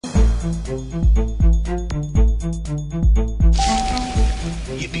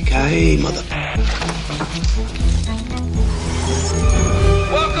Yippee-ki-yay, mother.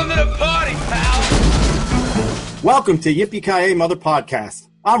 Welcome to the party, pal. Welcome to Yippee-ki-yay, Mother Podcast.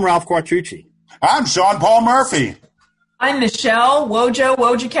 I'm Ralph Quattrucci. I'm Sean Paul Murphy. I'm Michelle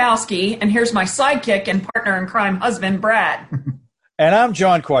Wojciechowski, and here's my sidekick and partner in crime husband, Brad. And I'm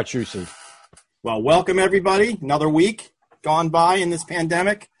John Quattrucci. Well, welcome everybody. Another week gone by in this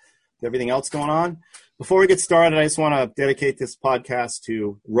pandemic, everything else going on. Before we get started, I just want to dedicate this podcast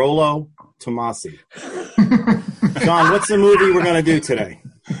to Rollo Tomasi. John, what's the movie we're going to do today?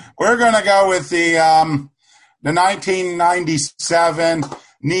 We're going to go with the 1997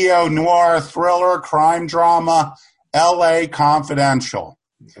 neo-noir thriller crime drama, L.A. Confidential.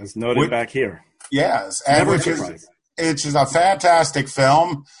 As noted back here. Yes. And it's a fantastic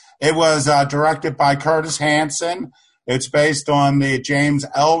film. It was directed by Curtis Hanson. It's based on the James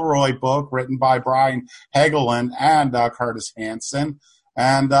Ellroy book written by Brian Helgeland and Curtis Hanson.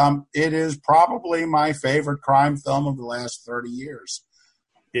 And it is probably my favorite crime film of the last 30 years.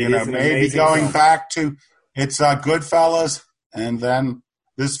 Maybe going film. back to it's Goodfellas and then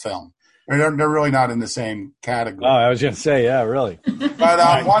this film. They're really not in the same category. Oh, I was going to say, yeah, really. But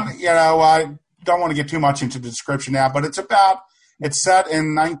I don't want to get too much into the description now, but it's set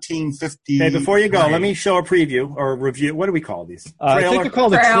in 1950. Hey, before you go, let me show a preview or a review. What do we call these? I think they're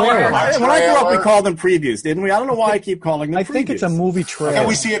called a trailer. When I grew up, we called them previews, didn't we? I don't know why I keep calling them I previews. think it's a movie trailer. Can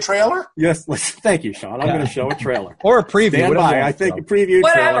we see a trailer? Yes, thank you, Sean. I'm going to show a trailer. Or a preview. Stand by. I think a preview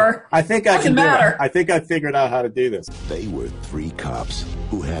Whatever. trailer. I think I can do it. I think I figured out how to do this. They were three cops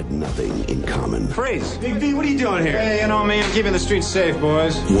who had nothing in common. Freeze. Big V, what are you doing here? Hey, man, keeping the streets safe,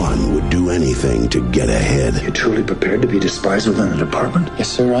 boys. One would do anything to get ahead. You're truly prepared to be despised within the department? Yes,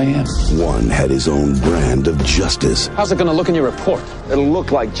 sir, I am. One had his own brand of justice. How's it going to look in your report? It'll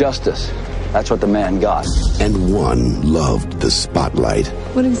look like justice. That's what the man got. And one loved the spotlight.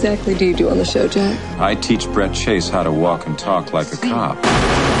 What exactly do you do on the show, Jack? I teach Brett Chase how to walk and talk like a cop.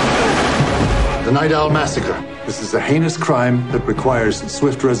 The Night Owl Massacre. This is a heinous crime that requires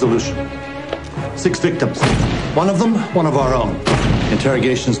swift resolution. 6 victims. One of them, one of our own.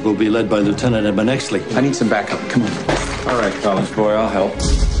 Interrogations will be led by Lieutenant Edmund Exley. I need some backup. Come on. All right, college boy, I'll help.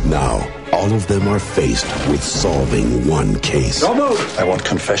 Now, all of them are faced with solving one case. Don't move. I want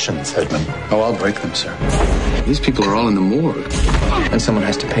confessions, Edmund. Oh, I'll break them, sir. These people are all in the morgue. And someone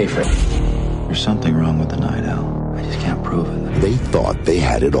has to pay for it. There's something wrong with the Night Owl. I just can't prove it. They thought they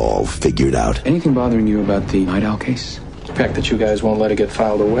had it all figured out. Anything bothering you about the Night Owl case? The fact that you guys won't let it get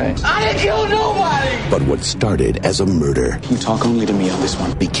filed away. I didn't kill nobody! But what started as a murder You talk only to me on this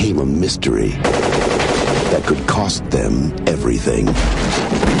one. became a mystery that could cost them everything.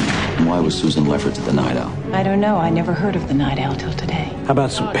 Why was Susan Lefferts at the Night Owl? I don't know. I never heard of the Night Owl till today. How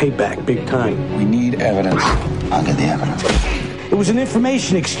about some payback, big time? We need evidence. I'll get the evidence. It was an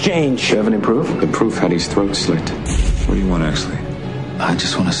information exchange. You have any proof? The proof had his throat slit. What do you want, Exley? I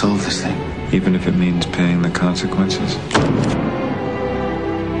just want to solve this thing. Even if it means paying the consequences?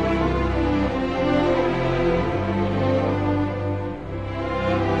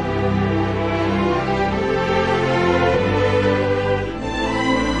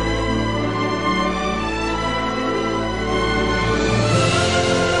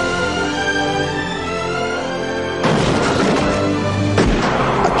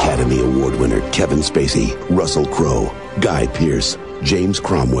 Academy Award winner Kevin Spacey, Russell Crowe, Guy Pearce, James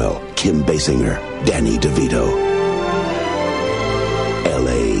Cromwell, Kim Basinger, Danny DeVito.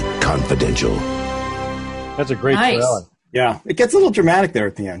 L.A. Confidential. That's a great Nice. trailer. Yeah, it gets a little dramatic there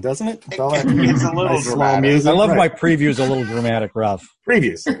at the end, doesn't it? It's a little Slow dramatic. music. I love my previews a little dramatic, Ralph.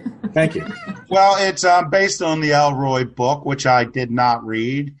 Previews. Thank you. Well, it's based on the Ellroy book, which I did not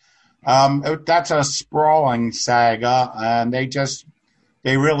read. That's a sprawling saga, and they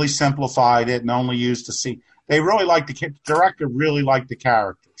really simplified it and only used to see. They really liked the director really liked the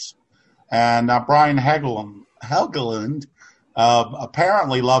characters, and Brian Helgeland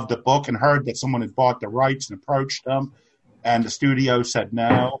apparently loved the book and heard that someone had bought the rights and approached them, and the studio said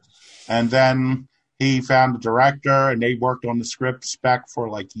no, and then he found the director and they worked on the script spec for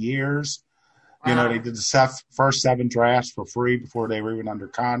like years. You know, they did the first 7 drafts for free before they were even under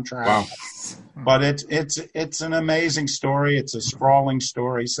contract. Wow. But it's an amazing story. It's a sprawling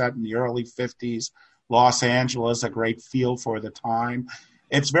story set in the early 50s. Los Angeles, a great feel for the time.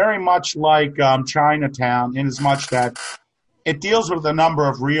 It's very much like Chinatown in as much that it deals with a number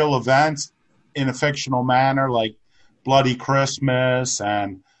of real events in a fictional manner, like Bloody Christmas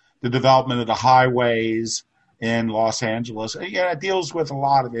and the development of the highways in Los Angeles. Yeah, it deals with a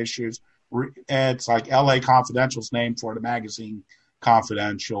lot of issues. It's like L.A. Confidential's named for the magazine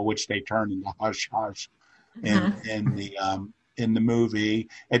Confidential, which they turned into Hush Hush in in the movie.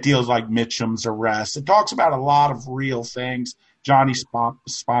 It deals like Mitchum's arrest. It talks about a lot of real things. Johnny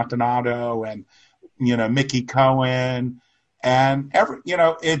Spantanato and, Mickey Cohen and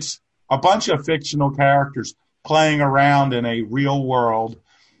it's a bunch of fictional characters playing around in a real world.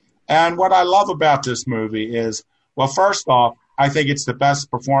 And what I love about this movie is, well, first off, I think it's the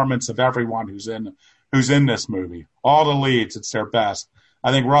best performance of everyone who's in this movie. All the leads, it's their best.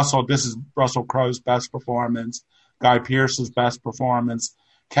 I think this is Russell Crowe's best performance, Guy Pearce's best performance,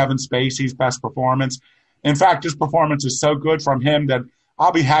 Kevin Spacey's best performance. In fact, this performance is so good from him that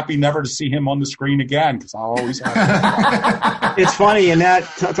I'll be happy never to see him on the screen again because I'll always have to. It's funny, and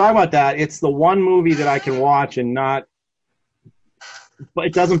talk about that. It's the one movie that I can watch and not, but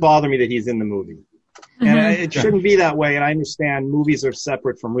it doesn't bother me that he's in the movie. Mm-hmm. And it shouldn't be that way, and I understand movies are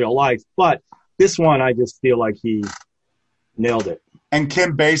separate from real life, but this one I just feel like he nailed it. And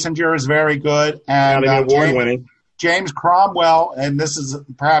Kim Basinger is very good. And award-winning. James Cromwell, and this is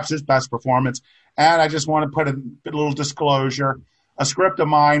perhaps his best performance. And I just want to put a little disclosure. A script of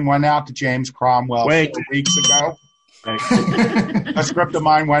mine went out to James Cromwell 4 weeks ago. A script of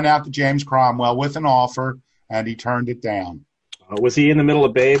mine went out to James Cromwell with an offer, and he turned it down. Was he in the middle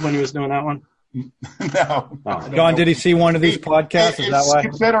of Babe when he was doing that one? No. John, did he see one of these podcasts? Is that why?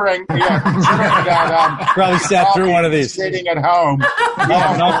 Considering that, probably sat through one of these. Sitting at home.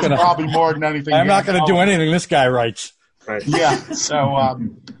 I'm not gonna, probably more than anything. I'm not going to do anything this guy writes. Right. Yeah.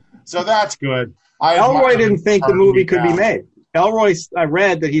 So that's good. Elroy didn't think the movie could be made. Elroy, I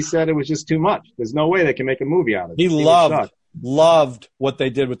read that he said it was just too much. There's no way they can make a movie out of it. He loved what they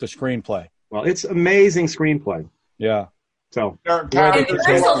did with the screenplay. Well, it's amazing screenplay. Yeah. So there's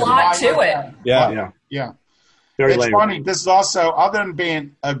a lot to it. Yeah. Very it's layered. funny. This is also, other than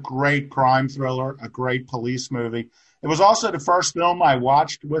being a great crime thriller, a great police movie, it was also the first film I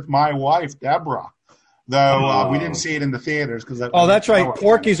watched with my wife, Deborah. Though we didn't see it in the theaters because. That's right.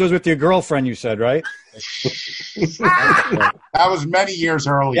 Porky's was with your girlfriend. You said, right? That was many years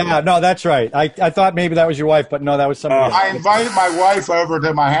earlier. Yeah, no, that's right. I thought maybe that was your wife, but no, that was somebody else. I invited my wife over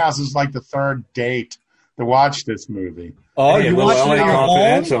to my house. It was like the third date to watch this movie. Oh, you watched it at your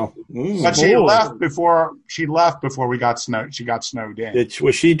home? But she left before we got snowed. She got snowed in.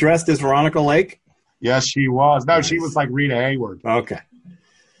 Was she dressed as Veronica Lake? Yes, she was. No, she was like Rita Hayworth. Okay.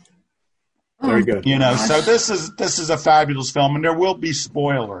 Very good. So this is a fabulous film, and there will be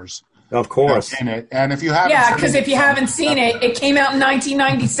spoilers, of course, in it. And if you haven't, because if you haven't seen it, it came out in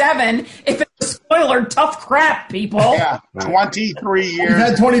 1997. If it's a spoiler, tough crap, people. Yeah, 23 years. We've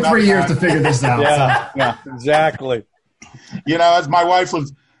had 23 years to figure this out. Yeah, exactly. As my wife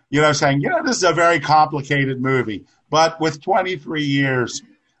was, saying, this is a very complicated movie, but with 23 years,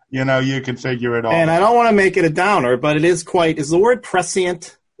 you can figure it all. And I don't want to make it a downer, but it is quite. Is the word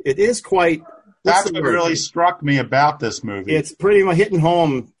prescient? It is quite. That's what really struck me about this movie. It's pretty much hitting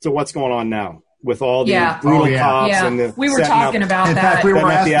home to what's going on now with all the brutal cops and the. We were talking about that. In fact, we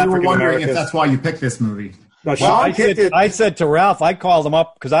were wondering if that's why you picked this movie. No, I said to Ralph, I called him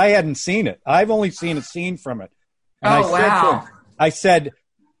up because I hadn't seen it. I've only seen a scene from it. And I said,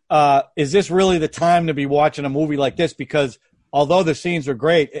 is this really the time to be watching a movie like this? Because although the scenes were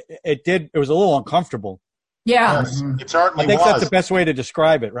great, it was a little uncomfortable. Yeah. It certainly I think that's the best way to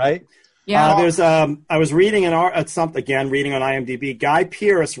describe it, right? Yeah. I was reading reading on IMDb. Guy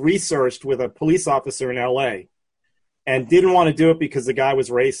Pearce researched with a police officer in L.A. and didn't want to do it because the guy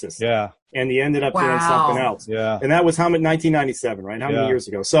was racist. Yeah. And he ended up doing something else. Yeah. And that was 1997, right? How many years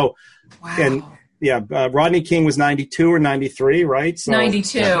ago? So, Rodney King was 92 or 93, right? So,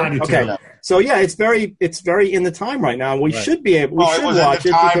 92. Okay. So it's very in the time right now. We should be able. We should watch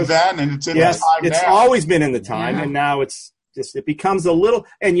it because then, and it's in the time it's now. always been in the time, and now it's just it becomes a little.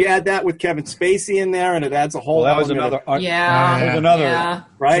 And you add that with Kevin Spacey in there, and it adds a whole. That was another.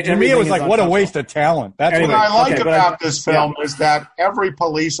 Right. So to me, it was like what a waste of talent. That's what I like about this film is that every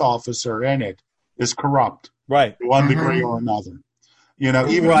police officer in it is corrupt, right, to one degree or another.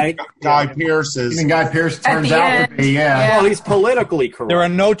 Even Guy Pearce is. Even Guy Pearce turns out to be, Well, he's politically corrupt. There are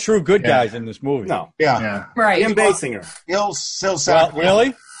no true good guys in this movie. No. Yeah. Right. Kim Basinger. He'll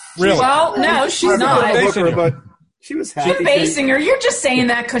really? Well, no, she's not. But she was happy. Kim Basinger, you're just saying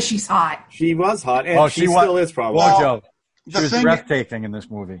that because she's hot. She was hot, and she still is probably. Well, Joe, she was breathtaking in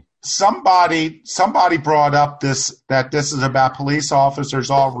this movie. Somebody brought up that this is about police officers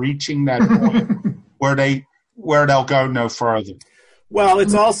all reaching that point where they'll go no further. Well,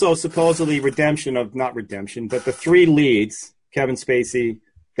 it's also supposedly not redemption, but the three leads, Kevin Spacey,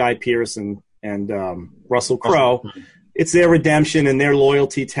 Guy Pearce, and Russell Crowe, it's their redemption and their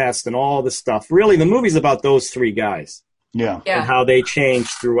loyalty test and all this stuff. Really, the movie's about those three guys. Yeah. And how they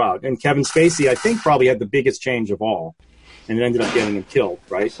changed throughout. And Kevin Spacey, I think, probably had the biggest change of all. and it ended up getting him killed,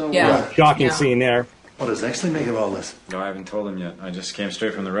 right? So, Shocking scene there. What does Exley make of all this? No, I haven't told him yet. I just came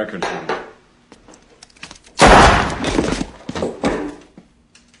straight from the record room.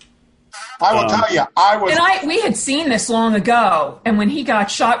 I will tell you, we had seen this long ago, and when he got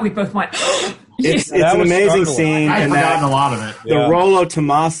shot, we both went. It's an amazing scene. I've forgotten a lot of it. The Rollo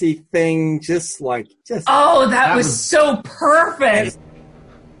Tomasi thing, Oh, that was so perfect.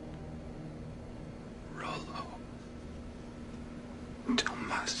 Rollo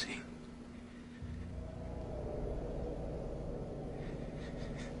Tomasi.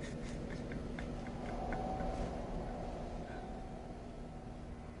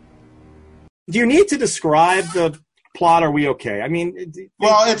 Do you need to describe the plot? Are we okay? I mean,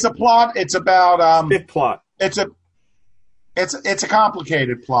 it's a plot. It's about big plot. It's a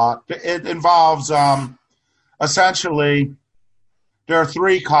complicated plot. It involves essentially there are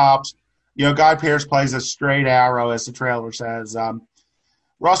three cops. Guy Pearce plays a straight arrow, as the trailer says.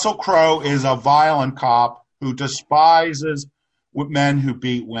 Russell Crowe is a violent cop who despises men who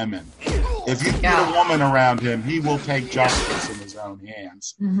beat women. If you put a woman around him, he will take justice in his own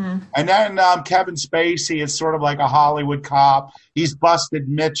hands. Mm-hmm. And then Kevin Spacey is sort of like a Hollywood cop. He's busted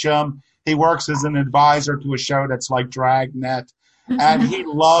Mitchum. He works as an advisor to a show that's like Dragnet. And he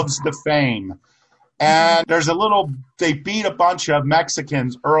loves the fame. And they beat a bunch of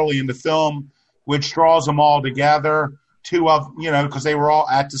Mexicans early in the film, which draws them all together. Because they were all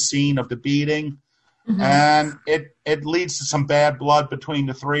at the scene of the beating. Mm-hmm. And it leads to some bad blood between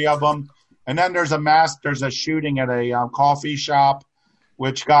the three of them. And then there's a shooting at a coffee shop,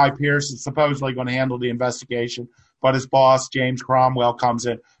 which Guy Pearce is supposedly going to handle the investigation. But his boss, James Cromwell, comes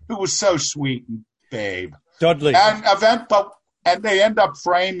in, who was so sweet and babe. Dudley. And they end up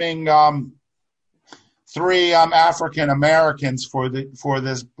framing three African Americans for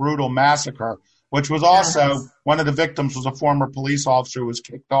this brutal massacre, which was also one of the victims was a former police officer who was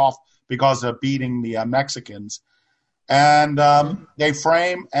kicked off because of beating the Mexicans. And they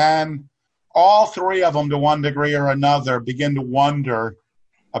frame, and all three of them, to one degree or another, begin to wonder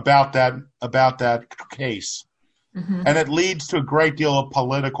about that case. Mm-hmm. And it leads to a great deal of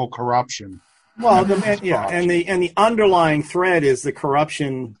political corruption. Well, and the underlying thread is the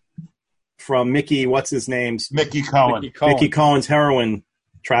corruption from Mickey Cohen. Mickey Cohen's heroin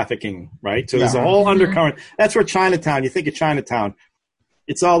trafficking, right? So there's a whole undercurrent. That's where Chinatown, you think of Chinatown.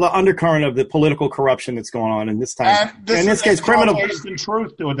 It's all the undercurrent of the political corruption that's going on in this time. And in this case, criminal. Based in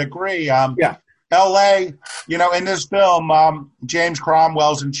truth to a degree. L.A., in this film, James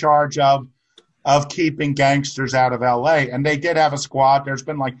Cromwell's in charge of keeping gangsters out of L.A. And they did have a squad. There's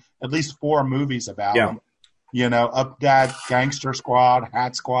been at least 4 movies about them. Up that Gangster Squad,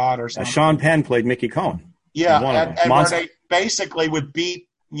 Hat Squad, or something. Sean Penn played Mickey Cohen. Yeah, and where they basically would beat,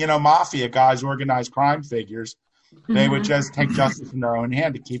 mafia guys, organized crime figures. They would just take justice in their own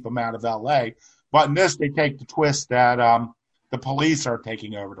hand to keep them out of L.A. But in this, they take the twist that the police are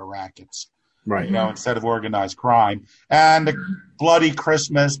taking over the rackets, right? Instead of organized crime. And the bloody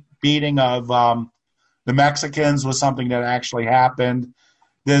Christmas beating of the Mexicans was something that actually happened.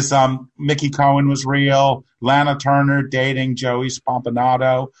 This Mickey Cohen was real. Lana Turner dating Joey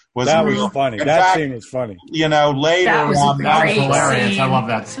Spampanado was real. That was funny. That scene was funny. Later that was on, that was hilarious. I love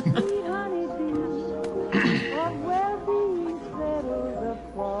that scene.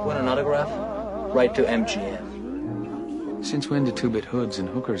 Want an autograph? Write to MGM. Since when do 2-bit hoods and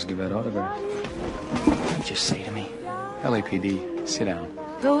hookers give out autographs? You just say to me. LAPD, sit down.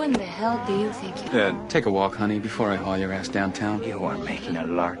 Who in the hell do you think you are? Take a walk, honey, before I haul your ass downtown. You are making a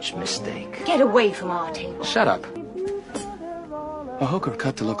large mistake. Get away from our table. Shut up. A hooker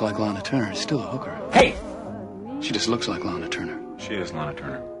cut to look like Lana Turner is still a hooker. Hey! She just looks like Lana Turner. She is Lana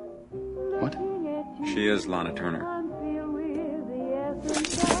Turner. What? She is Lana Turner.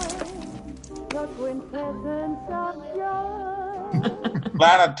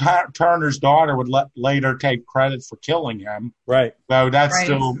 Lana Turner's daughter would later take credit for killing him. Right. So that's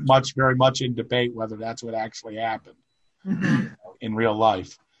still very much in debate whether that's what actually happened in real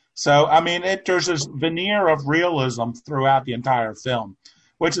life. So, there's this veneer of realism throughout the entire film,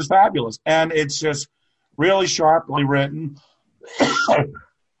 which is fabulous. And it's just really sharply written.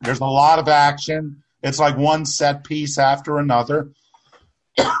 There's a lot of action. It's like one set piece after another.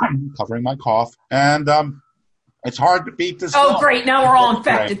 Covering my cough. And it's hard to beat this film. Great. Now we're all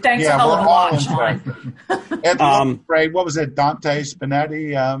infected. Thanks a hell of a lot, Sean. And great. What was it? Dante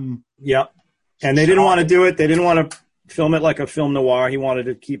Spinetti? Yep. And they didn't want to do it. They didn't want to film it like a film noir. He wanted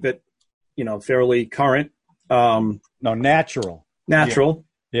to keep it, fairly current. Natural. Natural.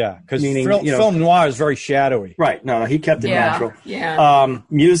 Yeah, because film noir is very shadowy. Right. No, he kept it natural. Yeah.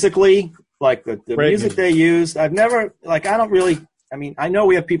 Musically, Like the music they used. I know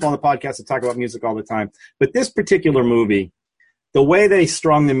we have people on the podcast that talk about music all the time, but this particular movie, the way they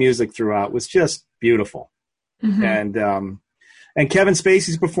strung the music throughout was just beautiful. Mm-hmm. And Kevin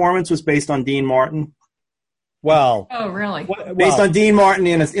Spacey's performance was based on Dean Martin. Well, oh really? Based on Dean Martin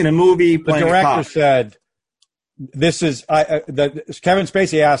in a movie. The director said, "This is." Kevin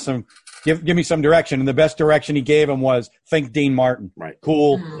Spacey asked him, "Give me some direction," and the best direction he gave him was, "Think Dean Martin, right?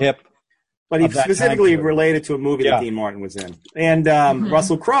 Cool, hip." But he specifically related to a movie that Dean Martin was in, and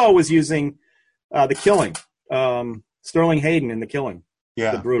Russell Crowe was using The Killing, Sterling Hayden in The Killing,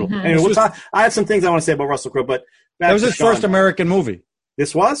 The Brutal. Mm-hmm. Anyway, I have some things I want to say about Russell Crowe, but that was his first American movie.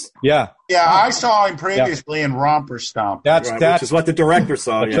 This was? Yeah. Yeah, I saw him previously in Romper Stomp. Which is what the director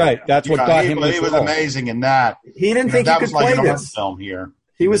saw. That's right. That's what got him. He was amazing in that. He didn't think he could play this film here.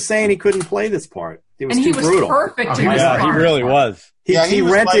 He was saying he couldn't play this part. It was too brutal. Perfect in this part. He really was. He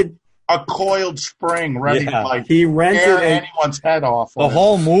rented like a coiled spring ready to he rented tear anyone's head off. The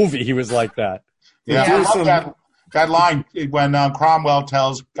whole movie, he was like that. Yeah, I love that line when Cromwell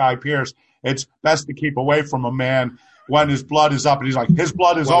tells Guy Pearce, "It's best to keep away from a man when his blood is up," and he's like, "His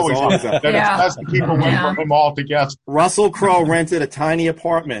blood is always up." Then it's best to keep away from him altogether. Russell Crowe rented a tiny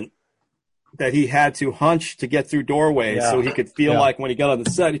apartment that he had to hunch to get through doorways, so he could feel like when he got on the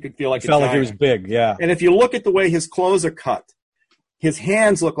set, he could feel like he felt like he was big. Yeah, and if you look at the way his clothes are cut, his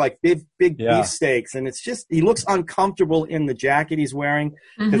hands look like big beefsteaks, and it's just he looks uncomfortable in the jacket he's wearing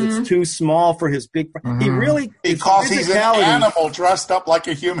because it's too small for his big. He really because he's an animal dressed up like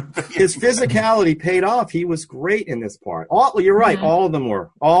a human being. His physicality paid off. He was great in this part. You're right. All of them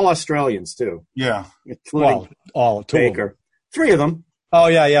were all Australians too. Yeah, including all Baker. Three of them. Oh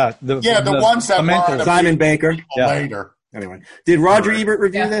yeah. The ones that were Simon Baker later. Anyway, did Roger Ebert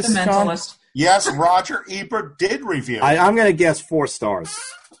review this? The Mentalist. Yes, Roger Ebert did review it. I'm going to guess 4 stars.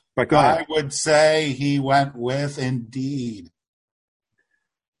 But go ahead. I would say he went with Indeed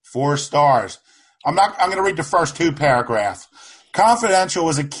 4 stars. I'm going to read the first 2 paragraphs. Confidential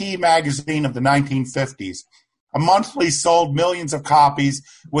was a key magazine of the 1950s. A monthly sold millions of copies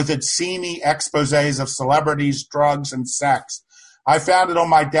with its seamy exposés of celebrities, drugs, and sex. I found it on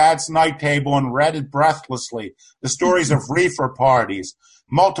my dad's night table and read it breathlessly. The stories of reefer parties,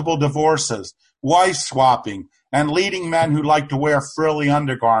 multiple divorces, wife swapping, and leading men who like to wear frilly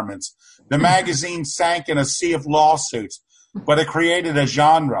undergarments. The magazine sank in a sea of lawsuits, but it created a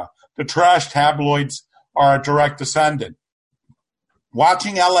genre. The trash tabloids are a direct descendant.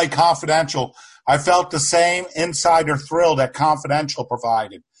 Watching LA Confidential, I felt the same insider thrill that Confidential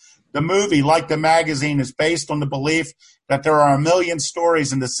provided. The movie, like the magazine, is based on the belief that there are a million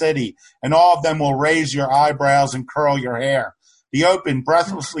stories in the city, and all of them will raise your eyebrows and curl your hair. The open,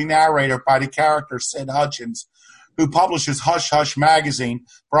 breathlessly narrated by the character Sid Hutchins, who publishes Hush Hush magazine,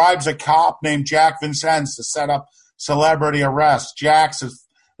 bribes a cop named Jack Vincennes to set up celebrity arrests. Jack is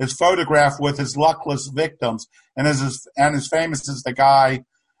photographed with his luckless victims and is famous as the guy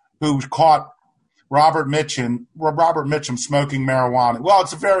who caught Robert Mitchum smoking marijuana. Well,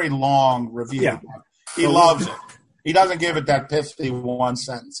 it's a very long review. Yeah. He loves it. He doesn't give it that pithy one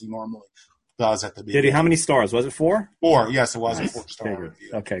sentence he normally does at the beginning. Did he? How many stars? Was it 4? 4. Yes, it was a 4-star review.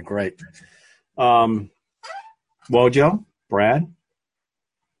 Okay, great. Wojo, Brad?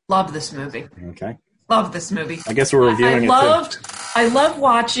 Love this movie. Okay. Love this movie. I guess we're reviewing I love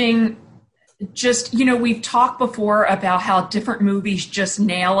watching just, we've talked before about how different movies just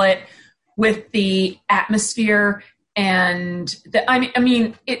nail it with the atmosphere and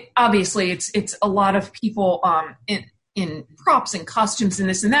it obviously it's a lot of people in props and costumes and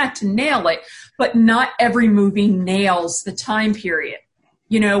this and that to nail it, but not every movie nails the time period,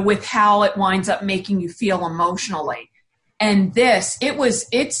 with how it winds up making you feel emotionally. And this, it was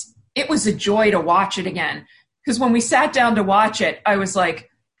a joy to watch it again. Because when we sat down to watch it, I was like,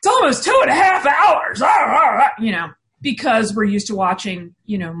 it's almost 2.5 hours, because we're used to watching,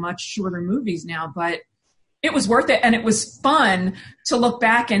 much shorter movies now, but it was worth it. And it was fun to look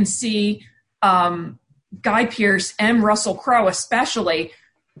back and see Guy Pearce and Russell Crowe especially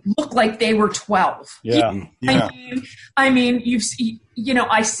look like they were 12. Yeah. I mean,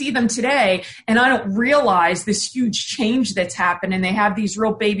 I see them today and I don't realize this huge change that's happened, and they have these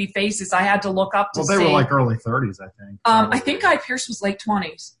real baby faces. I had to look up to see. Well, they were like early 30s, I think. I think Guy Pearce was late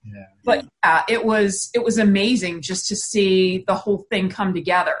 20s. Yeah. But it was amazing just to see the whole thing come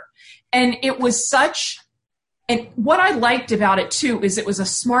together. And it was and what I liked about it, too, is it was a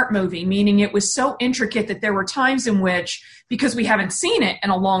smart movie, meaning it was so intricate that there were times in which, because we haven't seen it in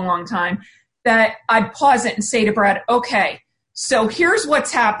a long, long time, that I'd pause it and say to Brad, okay, so here's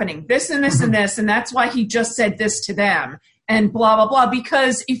what's happening, this and this and this, and that's why he just said this to them. and blah, blah, blah.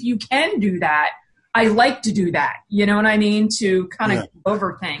 Because if you can do that, I like to do that. You know what I mean? To kind of go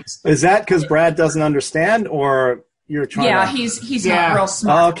over things. Is that because Brad doesn't understand, or you're trying to... he's not real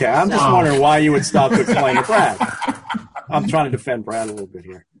smart. Okay, I'm just wondering why you would stop to explain to Brad. I'm trying to defend Brad a little bit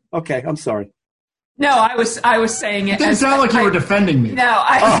here. Okay, I'm sorry. No, I was saying it. It didn't sound like you were defending me. No,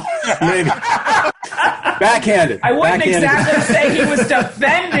 maybe. Backhanded. I wouldn't exactly say he was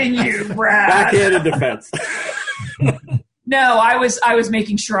defending you, Brad. Backhanded defense. No, I was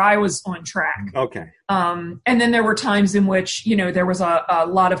making sure I was on track. Okay. And then there were times in which, there was a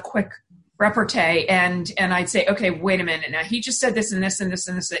lot of quick repartee, and I'd say, okay, wait a minute. Now, he just said this and this and this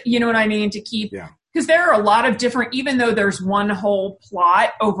and this. You know what I mean? To keep... Yeah. Because there are a lot of different, even though there's one whole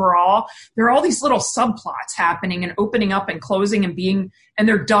plot overall, there are all these little subplots happening and opening up and closing and being, and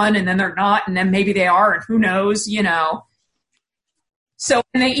they're done and then they're not, and then maybe they are, and who knows, So,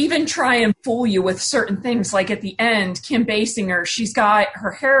 and they even try and fool you with certain things. Like at the end, Kim Basinger, she's got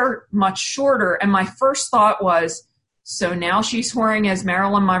her hair much shorter, and my first thought was, so now she's whoring as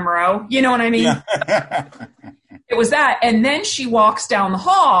Marilyn Monroe? You know what I mean? Yeah. It was that. And then she walks down the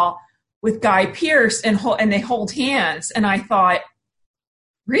hall with Guy Pearce, and they hold hands. And I thought,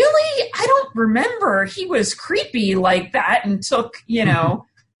 really? I don't remember. He was creepy like that and took,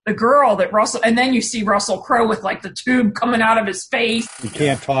 the girl that Russell, and then you see Russell Crowe with like the tube coming out of his face. He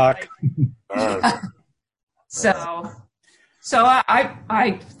can't talk. So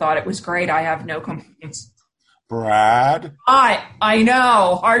I thought it was great. I have no complaints. Brad? I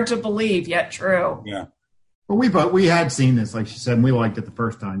know. Hard to believe, yet true. Yeah. But we had seen this, like she said, and we liked it the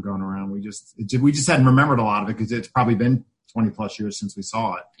first time going around. We just hadn't remembered a lot of it because it's probably been 20 plus years since we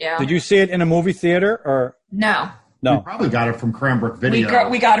saw it. Yeah. Did you see it in a movie theater or no? No. We probably got it from Cranbrook Video.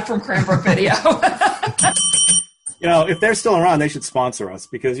 We got it from Cranbrook Video. If they're still around, they should sponsor us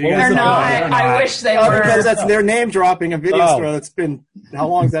because you guys they're not. I wish they were. Because they're name dropping a video store that's been. How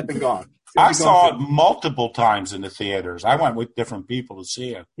long has that been gone? I saw it multiple times in the theaters. I went with different people to see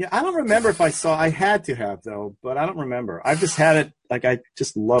it. Yeah, I don't remember if I saw. I had to have though, but I don't remember. I've just had it. Like I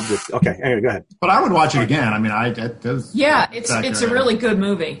just loved it. Okay, anyway, go ahead. But I would watch it again. I mean, it's a really good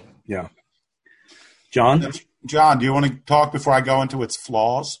movie. Yeah. John, do you want to talk before I go into its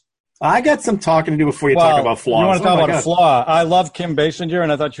flaws? I got some talking to do before you talk about flaws. You want to talk about a flaw? I love Kim Basinger,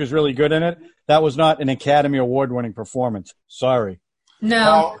 and I thought she was really good in it. That was not an Academy Award-winning performance. Sorry.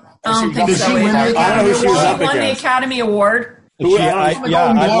 No. I don't think so. I don't know who she was up against. Won the Academy Award.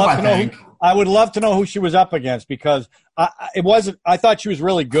 I would love to know who she was up against because I thought she was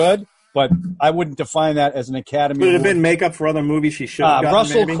really good, but I wouldn't define that as an Academy. Would it have been makeup for other movies she should have gotten?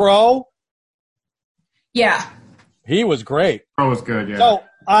 Russell Crowe. Yeah, he was great. Crowe was good. Yeah. So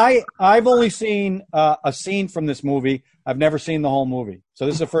I've only seen a scene from this movie. I've never seen the whole movie. So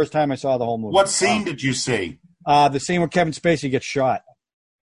this is the first time I saw the whole movie. What scene did you see? The scene where Kevin Spacey gets shot.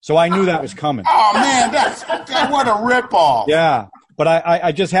 So I knew that was coming. Oh, man, what a ripoff. Yeah, but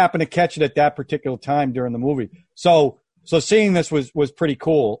I just happened to catch it at that particular time during the movie. So seeing this was pretty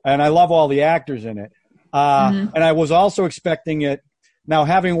cool, and I love all the actors in it. And I was also expecting it. Now,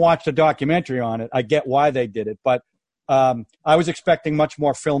 having watched a documentary on it, I get why they did it, but I was expecting much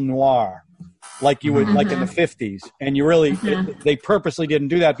more film noir, like you would like in the 50s. And they purposely didn't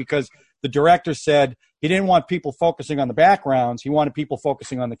do that because the director said he didn't want people focusing on the backgrounds. He wanted people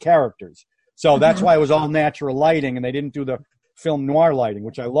focusing on the characters. So that's why it was all natural lighting, and they didn't do the film noir lighting,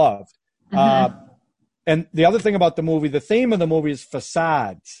 which I loved. And the other thing about the movie, the theme of the movie is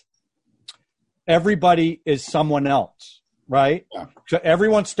facades. Everybody is someone else, right? Yeah. So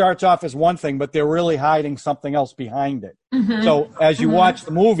everyone starts off as one thing, but they're really hiding something else behind it. So as you watch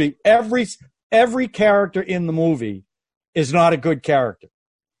the movie, every character in the movie is not a good character.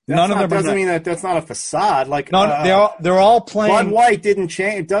 None of them doesn't mean that that's not a facade. Like they're all playing. Bud White didn't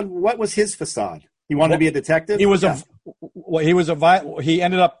change. What was his facade? He wanted to be a detective. He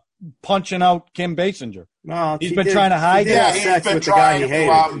ended up punching out Kim Basinger. No, he's been trying to hide that. Sex with the guy he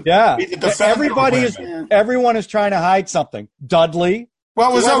hated. Everyone is trying to hide something. Dudley.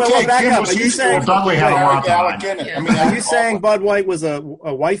 Well, it was okay. Kim was useful. Dudley had a lot of time. Are you saying Bud White was a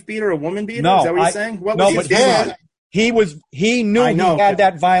wife beater, a woman beater? No, is that what you're saying? What was he did. He knew he had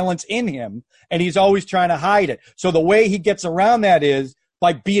that violence in him, and he's always trying to hide it. So the way he gets around that is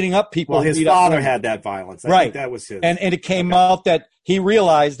by beating up people. Well, his father had that violence. I think that was his. And it came out that he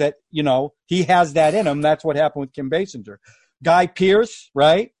realized that, he has that in him. That's what happened with Kim Basinger. Guy Pearce,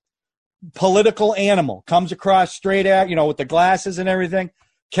 right? Political animal. Comes across straight at, with the glasses and everything.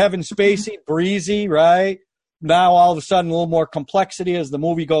 Kevin Spacey, breezy, right? now all of a sudden a little more complexity as the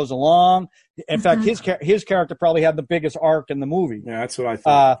movie goes along. In fact, his character probably had the biggest arc in the movie. Yeah, that's what I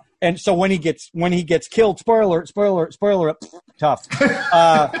thought. And so when he gets killed, spoiler, tough.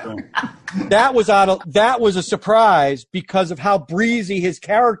 That was a surprise because of how breezy his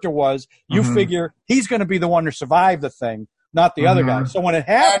character was. You figure he's going to be the one to survive the thing, not the other guy. So when it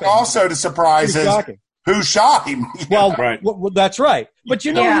happened, and also the surprise is who shot him. Well, that's right. But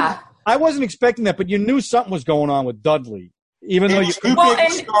I wasn't expecting that, but you knew something was going on with Dudley. Even though you too big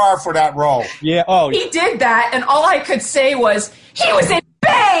a star for that role. Yeah. He did that, and all I could say was, he was in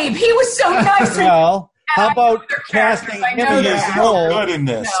Babe! He was so nice. Well, how about casting him in this role? Good in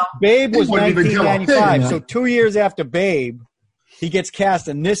this. No. Babe was 1995, so 2 years after Babe, he gets cast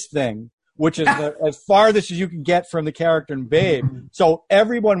in this thing, which is as farthest as you can get from the character in Babe. So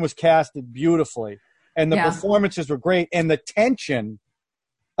everyone was casted beautifully, and the performances were great, and the tension,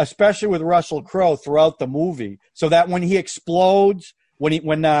 especially with Russell Crowe throughout the movie, so that when he explodes, when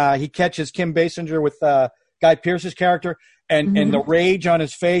he catches Kim Basinger with Guy Pearce's character, and the rage on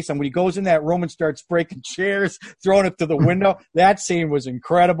his face, and when he goes in that room and starts breaking chairs, throwing it to the window, that scene was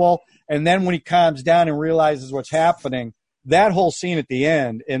incredible. And then when he calms down and realizes what's happening, that whole scene at the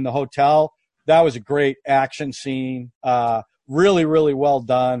end in the hotel, that was a great action scene. Really, really well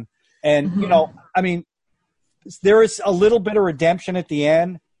done. And, there is a little bit of redemption at the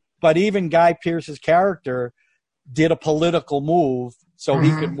end, but even Guy Pearce's character did a political move so he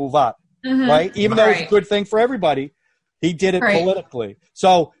could move up, right? Even though it's a good thing for everybody, he did it politically.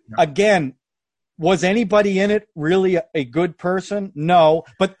 So, again, was anybody in it really a good person? No,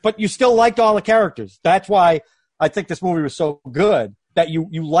 but you still liked all the characters. That's why I think this movie was so good, that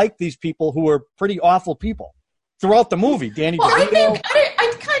you liked these people who were pretty awful people throughout the movie. Danny DeVito.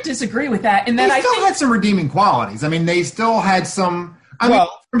 I kind of disagree with that. And then they still had some redeeming qualities. I mean, they still had some. I mean, in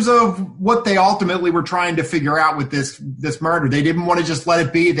terms of what they ultimately were trying to figure out with this murder, they didn't want to just let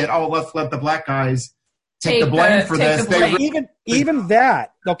it be that, let's let the black guys take the blame for this. Even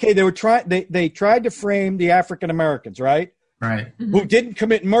that, okay, they were they tried to frame the African Americans, right? Right. Who didn't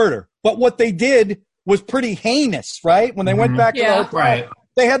commit murder. But what they did was pretty heinous, right? When they went back to the hotel,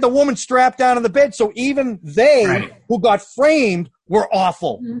 they had the woman strapped down on the bed. So even they who got framed were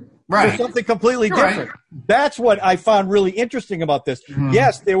awful. Right. For something completely different. That's what I found really interesting about this.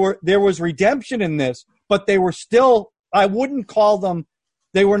 Yes, there was redemption in this, but they were still, I wouldn't call them,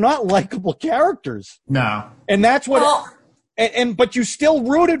 they were not likable characters. No. And that's what but you still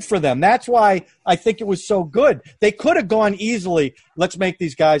rooted for them. That's why I think it was so good. They could have gone easily, let's make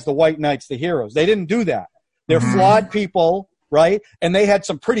these guys the white knights the heroes. They didn't do that. They're flawed people, right? And they had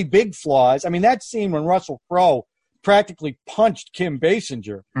some pretty big flaws. I mean, that scene when Russell Crowe practically punched Kim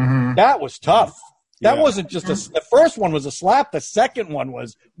Basinger, that was tough. That wasn't just the first one was a slap. The second one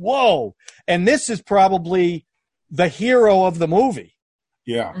was, whoa. And this is probably the hero of the movie.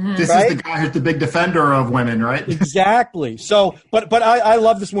 Yeah. This is the guy who's the big defender of women, right? Exactly. So, but I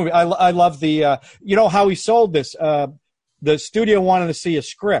love this movie. I love the, how he sold this. The studio wanted to see a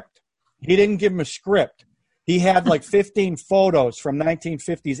script. He didn't give him a script. He had like 15 photos from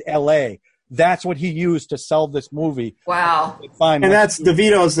 1950s LA. That's what he used to sell this movie. Wow. And that's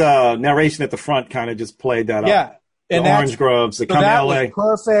DeVito's narration at the front kind of just played that up. Yeah. And Orange Groves, the come to LA. Was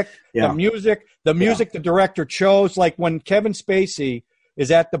perfect. Yeah. The music the director chose, like when Kevin Spacey is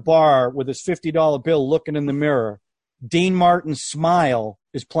at the bar with his $50 bill looking in the mirror, Dean Martin's Smile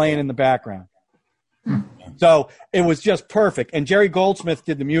is playing in the background. So it was just perfect. And Jerry Goldsmith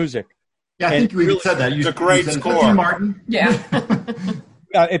did the music. Yeah, I think we said that. It's a great score. Dean Martin. Yeah.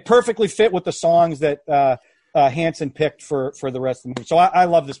 It perfectly fit with the songs that Hansen picked for the rest of the movie. So I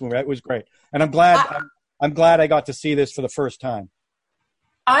love this movie. It was great. And I'm glad I got to see this for the first time.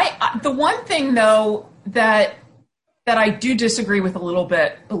 The one thing, though, that I do disagree with a little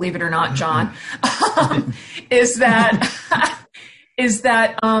bit, believe it or not, John, is that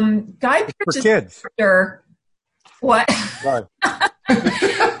Guy Pearce's character. What? Sorry.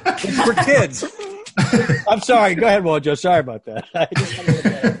 It's for kids. I'm sorry. Go ahead, Mojo. Sorry about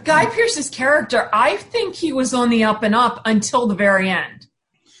that. Guy Pearce's character, I think he was on the up and up until the very end.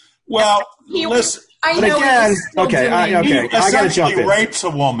 Well, listen. I know. Again, okay. I got to jump in. He rapes a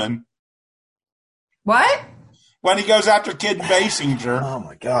woman. What? When he goes after Kid Basinger. Oh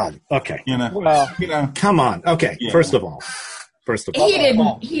my God. Okay. Come on. Okay. Yeah. First of all.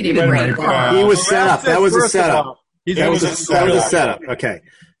 He didn't rape her. He was set up. That was a setup. That was a setup. Okay.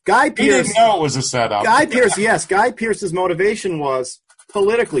 Guy Pearce. He didn't know it was a setup. Guy Pearce, yes. Guy Pearce's motivation was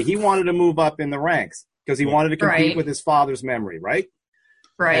politically. He wanted to move up in the ranks because he wanted to compete with his father's memory, right?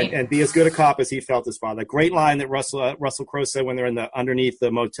 Right. And be as good a cop as he felt his father. Great line that Russell Crowe said when they're underneath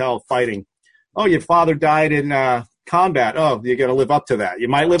the motel fighting. oh, your father died in combat. Oh, you're going to live up to that. You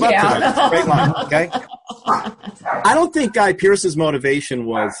might live up to that. That's a great line, okay? I don't think Guy Pearce's motivation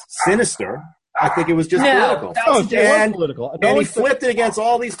was sinister. I think it was just political. And he flipped it against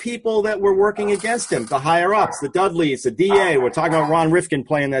all these people that were working against him, the higher-ups, the Dudleys, the DA. We're talking about Ron Rifkin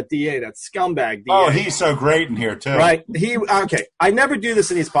playing that DA, that scumbag DA. Oh, he's so great in here, too. Right. Okay, I never do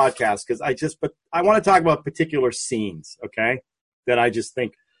this in these podcasts but I want to talk about particular scenes, okay, that I just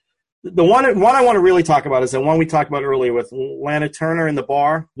think. The one I want to really talk about is the one we talked about earlier with Lana Turner in the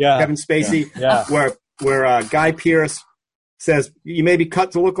bar, Kevin Spacey, where Guy Pearce says, you may be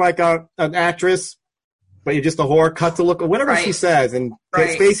cut to look like an actress, but you're just a whore, cut to look, whatever she says. And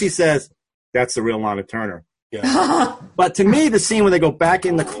Spacey says, that's the real Lana Turner. Yeah. But to me, the scene where they go back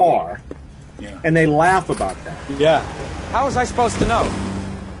in the car and they laugh about that. Yeah. How was I supposed to know?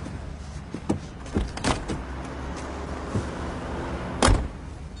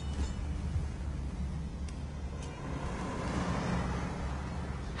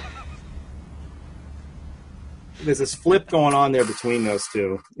 There's this flip going on there between those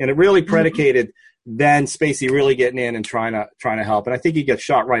two, and it really predicated then Spacey really getting in and trying to help. And I think he gets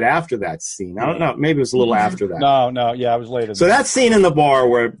shot right after that scene. I don't know, maybe it was a little after that. No, it was later. So that scene in the bar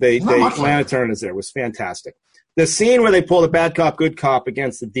where Lana Turner is there was fantastic. The scene where they pull the bad cop, good cop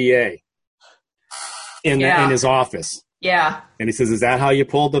against the DA in his office. Yeah. And he says, is that how you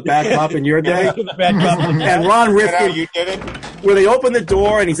pulled the bad cop in your day? And Ron Rifkin, you did it? where they open the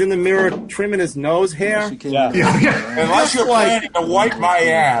door and he's in the mirror trimming his nose hair. Unless you're planning to wipe my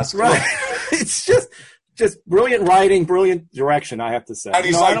ass. Right. It's just brilliant writing, brilliant direction, I have to say. And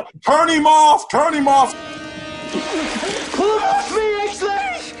he's like, turn him off. Pull him off me,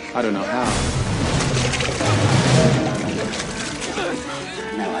 X-Lady! I don't know how.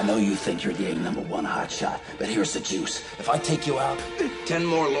 Now, I know you think you're the #1 hotshot, but here's the juice. If I take you out, 10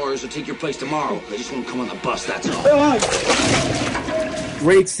 more lawyers will take your place tomorrow. They just won't come on the bus, that's all.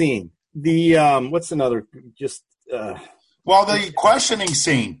 Great scene. The, what's another, well, the questioning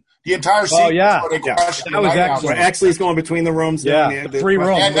scene. The entire scene. Oh, yeah. That was excellent. Actually, he's going between the rooms. Yeah, the 3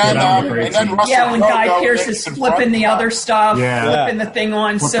 rooms. And then Russell when Guy Pearce is flipping the other stuff, flipping the thing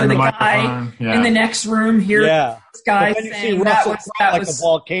on, so the guy in the next room hears this guy saying that was like a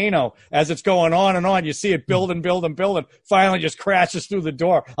volcano as it's going on and on. You see it building, finally just crashes through the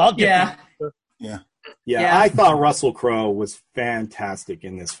door. Yeah, I thought Russell Crowe was fantastic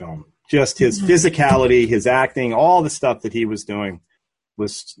in this film. Just his physicality, his acting, all the stuff that he was doing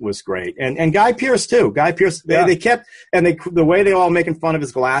was great. And Guy Pearce too. Guy Pearce, they kept, and the way they all making fun of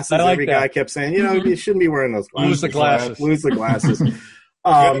his glasses, every guy kept saying, you shouldn't be wearing those glasses. Lose the glasses. He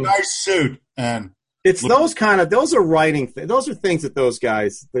had a nice suit. And it's those are writing, those are things that those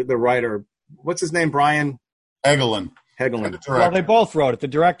guys, the writer, what's his name? Brian? Egelin. Well, they both wrote it, the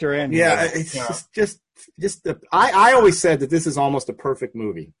director and it's just I always said that this is almost a perfect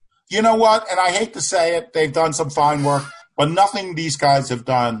movie. You know what? And I hate to say it, they've done some fine work, but nothing these guys have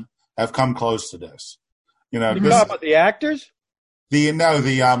done have come close to this. You talking about the actors? The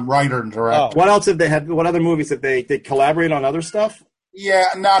writer and director. What else have they had? What other movies have they collaborate on other stuff? Yeah,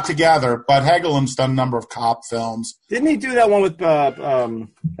 not together, but Hegelin's done a number of cop films. Didn't he do that one with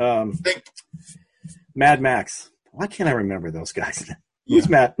Mad Max? Why can't I remember those guys? Who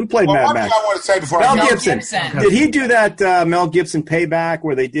played Mad Max? I want to say before Mel Gibson. Did he do that Mel Gibson Payback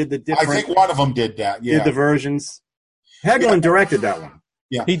where they did the different? I think one of them did that. Yeah, did the versions. Hegelin directed that one.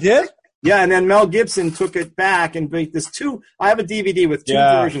 Yeah, he did. Yeah, and then Mel Gibson took it back and made this two. I have a DVD with 2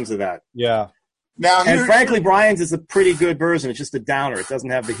 versions of that. Yeah. Now, and frankly, Brian's is a pretty good version. It's just a downer. It doesn't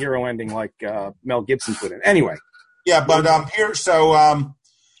have the hero ending like Mel Gibson put in. Anyway. Yeah, but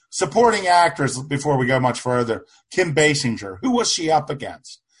supporting actors. Before we go much further, Kim Basinger. Who was she up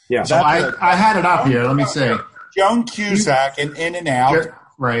against? Yeah, so I had it up here. Let me see. Joan Cusack in and Out.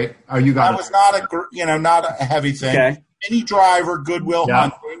 Right. Oh, you got that it. Was not a heavy thing. Okay. Minnie Driver, Good Will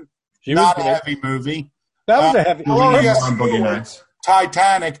Hunting. Not a heavy movie. That was a heavy movie.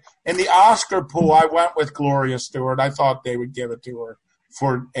 Titanic. In the Oscar pool, I went with Gloria Stewart. I thought they would give it to her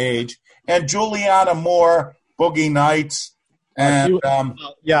for age. And Juliana Moore, Boogie Nights. And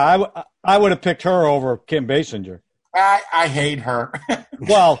I would have picked her over Kim Basinger. I hate her.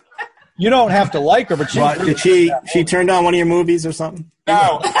 Well, you don't have to like her, but she turned on one of your movies or something?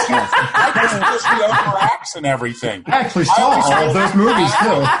 No. I just wish she overacts and everything. I actually saw all of those movies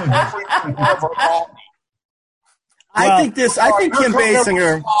too. I think Kim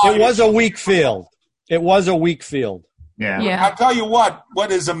Basinger. It was a weak field. Yeah. I'll tell you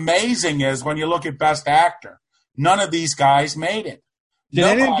what is amazing is when you look at Best Actor, none of these guys made it. Did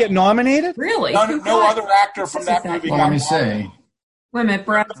anyone get nominated? Really? No other actor from that movie got nominated. Let me see. Wait a minute,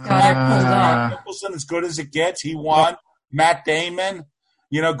 Brad's got it pulled up. Nicholson, As Good as It Gets, he won. Matt Damon,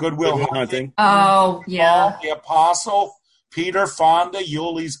 Good Will Hunting. Oh, yeah. The Apostle, Peter Fonda,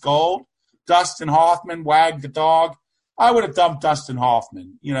 Yuli's Gold, Dustin Hoffman, Wag the Dog. I would have dumped Dustin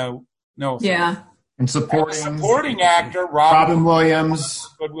Hoffman, no offense. Yeah. And supporting actor, Robin Williams.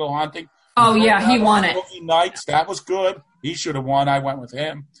 Good Will Hunting. Oh, yeah, he won it. Nights, that was good. He should have won. I went with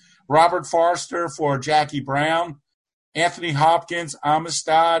him. Robert Forster for Jackie Brown. Anthony Hopkins,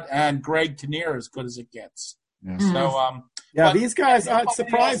 Amistad, and Greg Kinnear, As Good as It Gets. So, these guys are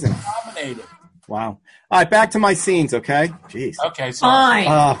surprising. Nominated. Wow. All right, back to my scenes, okay? Jeez. Okay, sorry.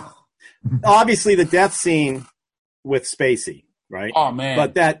 Obviously, the death scene with Spacey, right? Oh, man.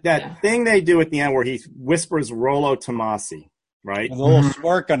 But that thing they do at the end where he whispers Rollo Tomasi, right? With a little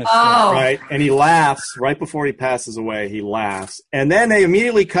smirk on his face. Right, and he laughs right before he passes away. He laughs. And then they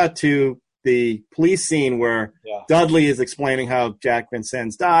immediately cut to the police scene where Dudley is explaining how Jack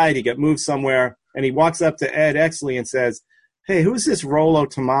Vincennes died. He got moved somewhere, and he walks up to Ed Exley and says, "Hey, who's this Rollo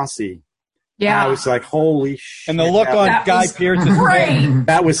Tomasi?" Yeah. And I was like, holy shit. And the look on Guy Pearce's face.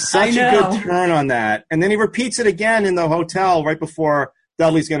 That was such a good turn on that. And then he repeats it again in the hotel right before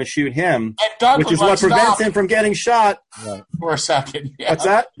Dudley's going to shoot him, which is what prevents him from getting shot. Right. For a second. Yeah. What's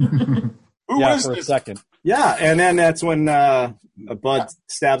that? Who is for this? a second. Yeah, and then that's when Bud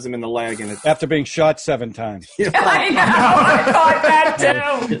stabs him in the leg. And after being shot 7 times. I know. I thought that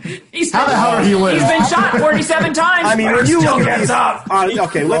too. How the hell did he live? He's been shot 47 times. I mean, when you look at these, up.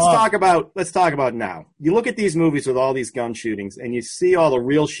 okay, let's talk about now. You look at these movies with all these gun shootings, and you see all the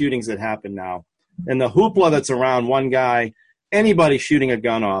real shootings that happen now, and the hoopla that's around one guy, anybody shooting a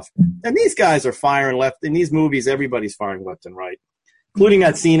gun off, and these guys are firing left. In these movies, everybody's firing left and right. Including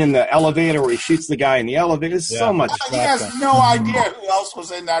that scene in the elevator where he shoots the guy in the elevator. There's so much. He has no idea who else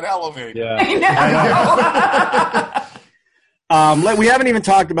was in that elevator. Yeah. I know. We haven't even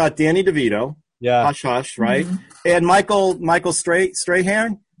talked about Danny DeVito. Yeah. Hush Hush, right? Mm-hmm. And Michael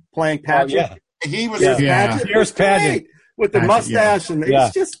Strahan playing Patrick. He was Patrick. Here's Patrick. With the mustache. And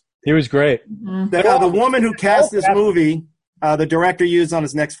it's just. He was great. The woman who cast this movie, the director used on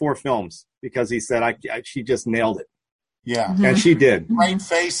his next 4 films because he said she just nailed it. Yeah. And she did. Great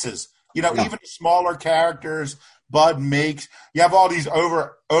faces. Even the smaller characters, Bud Meeks. You have all these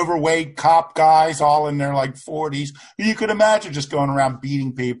overweight cop guys all in their 40s. You could imagine just going around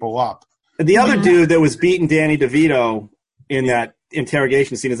beating people up. And the other dude that was beating Danny DeVito in that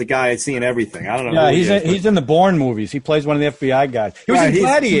interrogation scene is a guy I'd seen everything. I don't know. Yeah, he's in the Bourne movies. He plays one of the FBI guys. He was in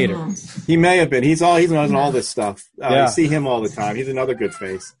Gladiator. He may have been. He's on all this stuff. You see him all the time. He's another good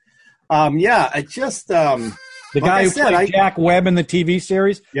face. I just the guy who played Jack Webb in the TV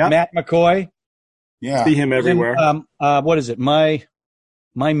series, Matt McCoy. Yeah, see him everywhere. What is it? My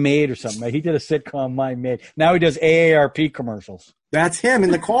Maid or something. He did a sitcom, My Maid. Now he does AARP commercials. That's him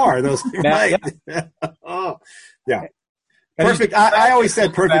in the car. Those right. Oh, yeah. Perfect. I always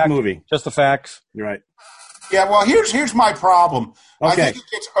said perfect movie. Just the facts. You're right. Yeah. Well, here's my problem. Okay. I think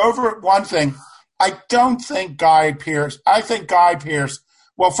it gets over one thing. I don't think Guy Pearce. I think Guy Pearce.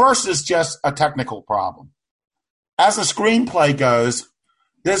 Well, first is just a technical problem. As the screenplay goes,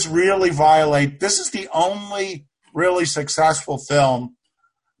 this is the only really successful film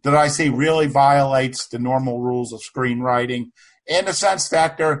that I see really violates the normal rules of screenwriting in the sense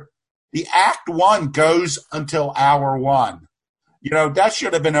that the act 1 goes until hour 1. That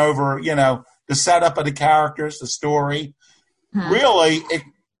should have been over, the setup of the characters, the story. Really,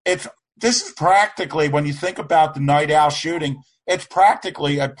 this is practically, when you think about the Night Owl shooting, it's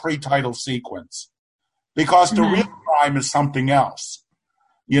practically a pre-title sequence because the real crime is something else.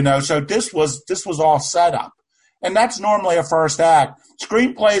 So this was all set up. And that's normally a first act.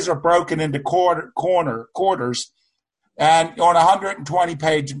 Screenplays are broken into quarters. And on a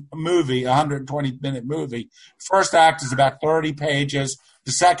 120-page movie, 120-minute movie, first act is about 30 pages.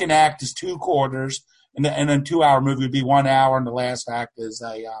 The second act is 2 quarters. And then a 2-hour movie would be 1 hour, and the last act is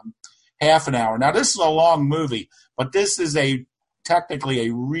a half an hour. Now, this is a long movie, but this is technically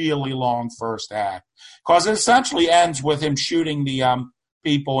a really long first act because it essentially ends with him shooting the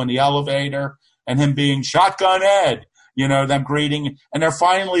people in the elevator and him being Shotgun Ed, them greeting, and they're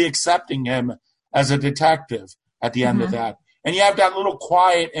finally accepting him as a detective at the end of that. And you have that little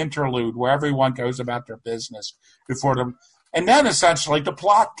quiet interlude where everyone goes about their business before them. And then essentially the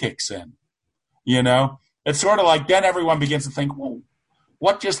plot kicks in, It's sort of like then everyone begins to think, well,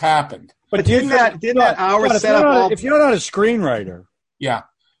 what just happened? But didn't that hour set up if you're not a screenwriter. Yeah.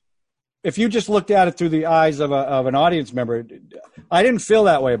 If you just looked at it through the eyes of an audience member, I didn't feel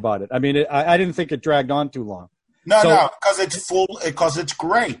that way about it. I mean, I didn't think it dragged on too long. No, because it's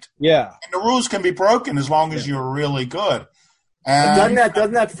great. Yeah. And the rules can be broken as long as you're really good. And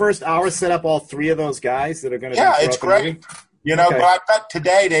doesn't that first hour set up all three of those guys that are going to? Yeah, it's great. You know, but I bet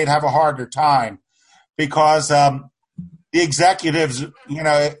today they'd have a harder time because the executives, you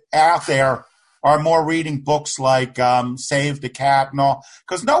know, out there are more reading books like Save the Cat and all.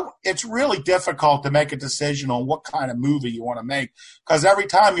 Because it's really difficult to make a decision on what kind of movie you want to make. Because every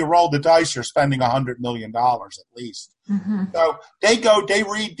time you roll the dice, you're spending $100 million at least. Mm-hmm. So they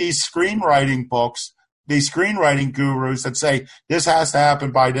read these screenwriting books, these screenwriting gurus that say, this has to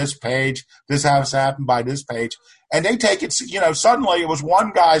happen by this page, this has to happen by this page. And they take it, you know, suddenly it was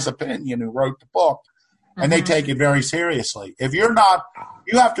one guy's opinion who wrote the book. And they take it very seriously. If you're not,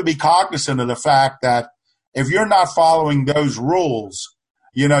 you have to be cognizant of the fact that if you're not following those rules,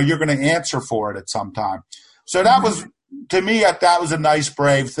 you know, you're going to answer for it at some time. So that was, to me, that was a nice,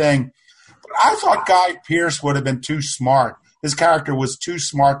 brave thing. But I thought Guy Pearce would have been too smart. His character was too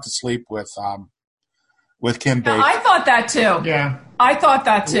smart to sleep with Kim Basinger. I thought that too. Yeah. I thought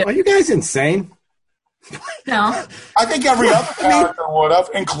that too. Are you guys insane? No. I think every other character would have,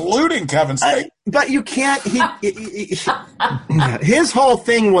 including Kevin Spacey. But you can't. His whole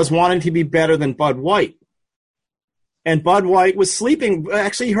thing was wanting to be better than Bud White. And Bud White was sleeping,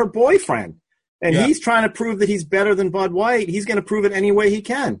 actually her boyfriend. And he's trying to prove that he's better than Bud White. He's going to prove it any way he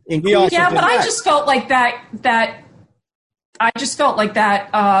can. I just felt like that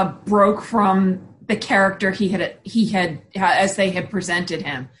broke from the character he had as they had presented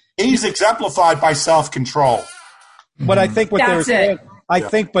him. He's exemplified by self-control. But I think what they were saying,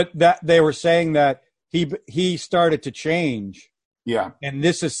 they were saying that he started to change. Yeah. And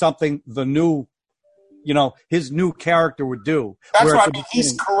this is something the new, you know, his new character would do. That's right. I mean,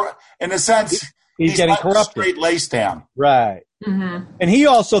 he's in a sense, he's getting like corrupted. Straight lace down. Right. Mm-hmm. And he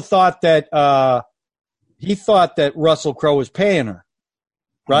also thought that Russell Crowe was paying her.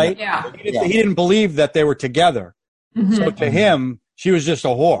 Right? Yeah. He didn't believe that they were together. Mm-hmm. So to him, she was just a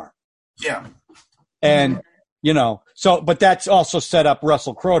whore. Yeah. And, you know, but that's also set up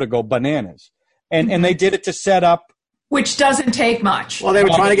Russell Crowe to go bananas. And they did it to set up. Which doesn't take much. Well, they were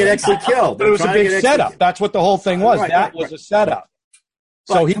trying to get Exley killed. But it was a big setup. That's what the whole thing was. That was a setup.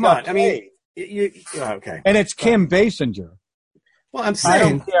 But so he come got on. I mean, okay. And it's Kim Basinger. Well, I'm saying. I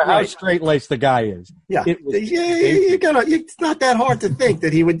don't care how straight-laced the guy is. Yeah. It's not that hard to think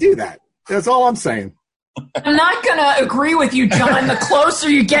that he would do that. That's all I'm saying. I'm not going to agree with you, John. The closer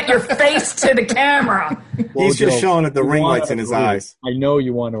you get your face to the camera. He's just showing it the ring lights in his eyes. I know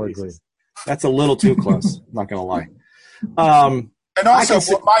you want to agree. That's a little too close. I'm not going to lie. And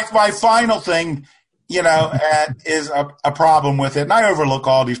also, my final thing, you know, is a problem with it, and I overlook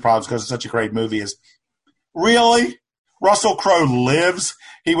all these problems because it's such a great movie, is really Russell Crowe lives.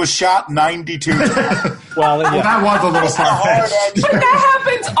 He was shot 92 times. Well, that was a little far-fetched. But that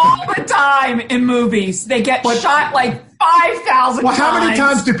happens all the time in movies. They get shot like 5,000 times. Well, how many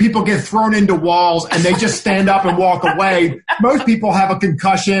times do people get thrown into walls and they just stand up and walk away? Most people have a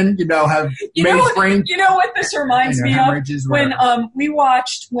concussion, you know, have mainframe. You know what this reminds me of? When we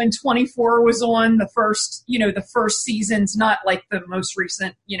watched when 24 was on the first seasons, not like the most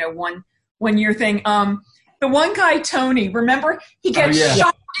recent, you know, one year thing. The one guy, Tony, remember? He gets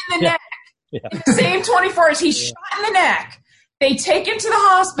shot in the neck. Yeah. Same 24 as he's shot in the neck. They take him to the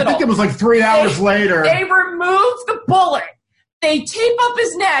hospital. I think it was like 3 hours later. They remove the bullet. They tape up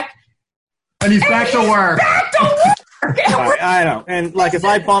his neck. And he's back to work. Back to work. I know. And like if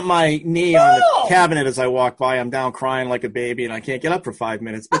I bump my knee on the cabinet as I walk by, I'm down crying like a baby and I can't get up for 5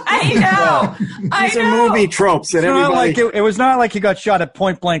 minutes. But I know. These are movie tropes that everybody... It was not like he got shot at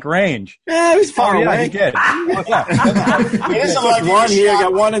point blank range. Yeah, he was far away. He did. One here,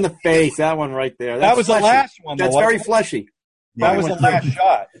 got one in the face. That one right there. That was fleshy. The last one. That's very fleshy. That was the last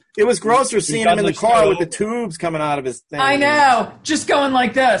shot. It was grosser seeing him in the car with the tubes coming out of his thing. I know. Just going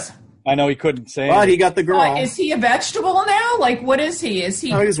like this. I know he couldn't say But he got the girl. Is he a vegetable now? Like, what is he? Is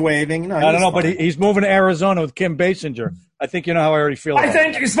he? No, he's waving. No, I don't know, but he's moving to Arizona with Kim Basinger. I think you know how I already feel. I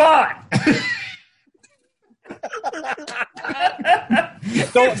think he's fine.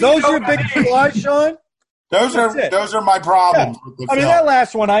 Those are big flaws, Sean? Those are my problems. Yeah. I mean, that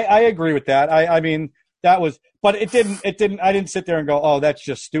last one, I agree with that. I mean, that was, but it didn't. I didn't sit there and go, oh, that's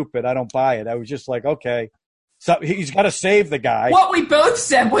just stupid. I don't buy it. I was just like, okay. So he's got to save the guy. What we both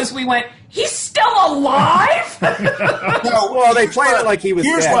said was he's still alive? Well, they played it like he was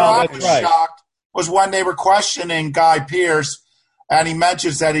dead. Here's where I was shocked was when they were questioning Guy Pearce, and he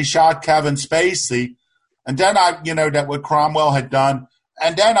mentions that he shot Kevin Spacey. And then that what Cromwell had done.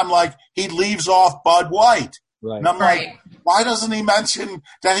 And then I'm like, he leaves off Bud White. Right. And I'm like, why doesn't he mention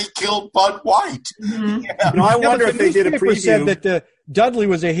that he killed Bud White? Mm-hmm. I wonder if they did a preview. Said that Dudley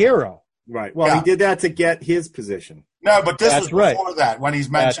was a hero. Right. Well, he did that to get his position. No, but this was before that when he's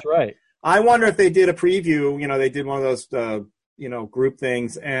mentioned. That's right. I wonder if they did a preview. They did one of those, group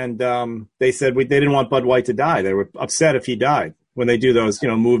things, and they said they didn't want Bud White to die. They were upset if he died when they do those,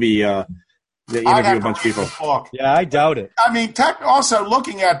 movie. They interview a bunch of people. Yeah, I doubt it. I mean, also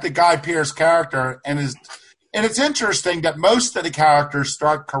looking at the Guy Pearce character, and it's interesting that most of the characters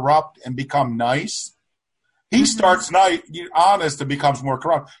start corrupt and become nice. He starts honest and becomes more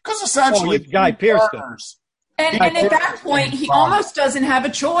corrupt because essentially Guy Pearce. And at that point, he almost doesn't have a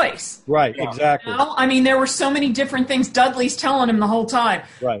choice. Right, exactly. I mean, there were so many different things Dudley's telling him the whole time.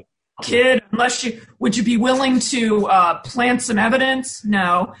 Right. Kid, would you be willing to plant some evidence?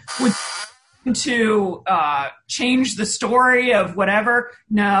 No. Would you to change the story of whatever?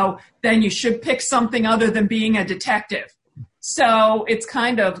 No. Then you should pick something other than being a detective. So it's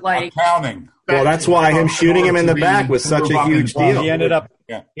kind of like accounting. Well, that's why him shooting him in the back was such a huge deal. He ended up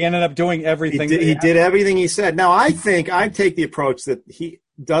doing everything. He did everything he said. Now, I take the approach that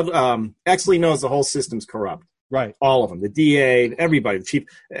Exley knows the whole system's corrupt. Right. All of them. The DA, everybody, the chief,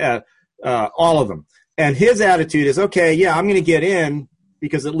 all of them. And his attitude is, okay, yeah, I'm going to get in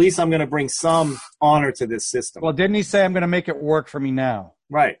because at least I'm going to bring some honor to this system. Well, didn't he say, I'm going to make it work for me now?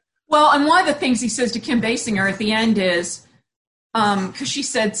 Right. Well, and one of the things he says to Kim Basinger at the end is, because she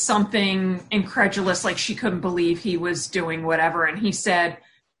said something incredulous, like she couldn't believe he was doing whatever. And he said,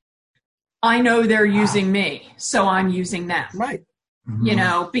 I know they're using me, so I'm using them. Right.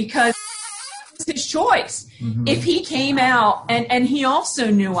 Mm-hmm. Because it's his choice. Mm-hmm. If he came out, and he also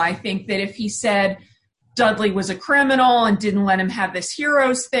knew, I think, that if he said Dudley was a criminal and didn't let him have this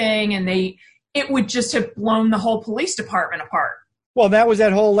heroes thing, and it would just have blown the whole police department apart. Well, that was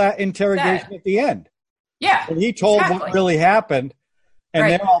that whole interrogation at the end. Yeah. And he told what really happened, and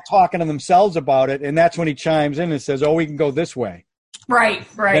they're all talking to themselves about it, and that's when he chimes in and says, we can go this way. Right.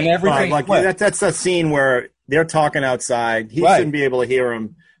 And everything that's that scene where they're talking outside. He shouldn't be able to hear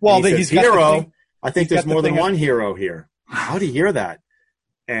him. Well, he's hero. I think there's more than one hero here. How do you hear that?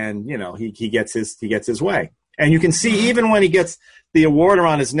 And, he gets his way. And you can see even when he gets the award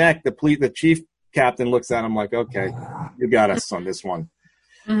around his neck, the chief captain looks at him like, okay, you got us on this one.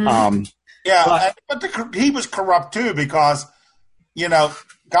 Mm-hmm. But he was corrupt too because,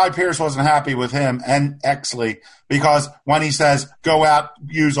 Guy Pearce wasn't happy with him and Exley because when he says go out,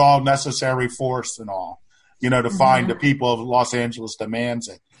 use all necessary force and all, to find the people of Los Angeles demands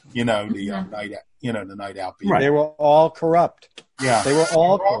it. The night out. People. Right. They were all corrupt. Yeah, they were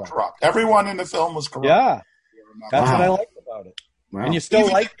all corrupt. Everyone in the film was corrupt. Yeah, that's what I liked about it. Wow. And you still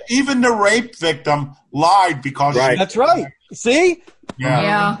even the rape victim lied because that's right. See?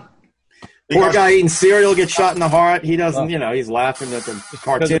 Yeah. Poor guy eating cereal gets shot in the heart. He doesn't, he's laughing at the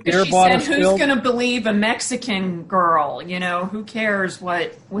cartoon. She said, who's going to believe a Mexican girl? Who cares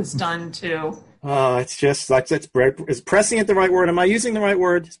what was done to? It's just, is pressing the right word? Am I using the right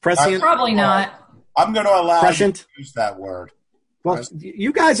word? Is pressing Probably not. I'm going to allow you to use that word. Well,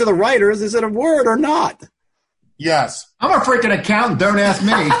 you guys are the writers. Is it a word or not? Yes. I'm a freaking accountant. Don't ask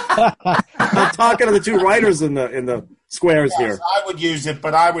me. I'm talking to the two writers in the squares here. I would use it,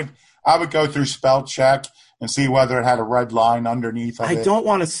 but I would go through spell check and see whether it had a red line underneath of it. I don't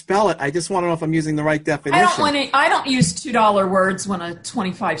want to spell it. I just want to know if I'm using the right definition. I don't use $2 words when a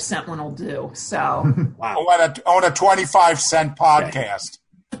 25-cent one will do. So wow. On a 25-cent podcast.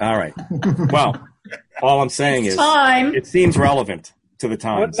 Okay. All right. Well, all I'm saying is it seems relevant to the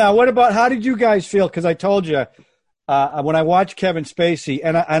times. What about how did you guys feel? Because I told you when I watched Kevin Spacey,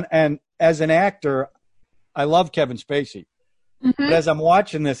 and as an actor, I love Kevin Spacey. Mm-hmm. But as I'm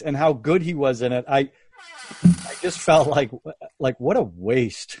watching this and how good he was in it, I just felt like what a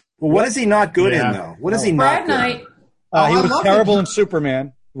waste. Well, what is he not good in, though? What is he not good in? He was terrible in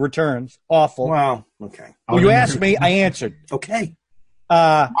Superman Returns. Awful. Wow. Okay. Well, you asked me, I answered. Okay.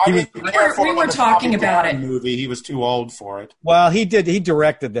 We were talking about it. Movie. He was too old for it. Well, he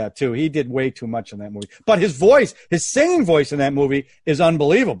directed that too. He did way too much in that movie. But his singing voice in that movie is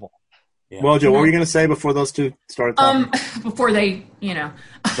unbelievable. Yeah. Well, Joe, what were you going to say before those two started talking? Before they,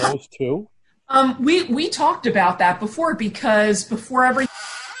 Those two? We talked about that before because before everything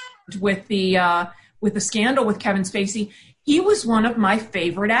with the scandal with Kevin Spacey, he was one of my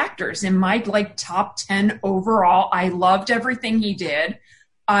favorite actors in my top 10 overall. I loved everything he did.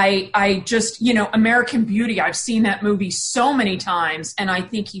 I just, American Beauty, I've seen that movie so many times and I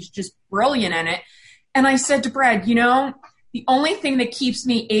think he's just brilliant in it. And I said to Brad, the only thing that keeps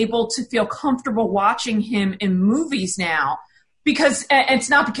me able to feel comfortable watching him in movies now, because it's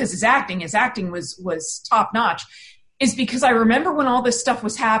not because his acting was top notch, is because I remember when all this stuff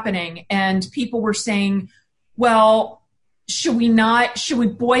was happening and people were saying, well, should we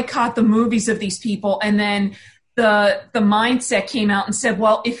boycott the movies of these people? And then the mindset came out and said,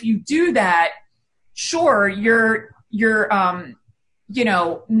 well, if you do that, sure, you're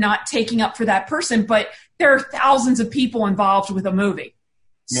not taking up for that person, but there are thousands of people involved with a movie.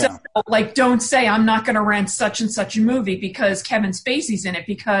 Yeah. So, don't say I'm not going to rent such and such a movie because Kevin Spacey's in it,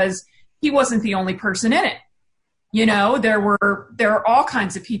 because he wasn't the only person in it. There are all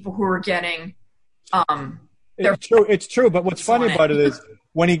kinds of people who are getting. It's true. But what's funny about it is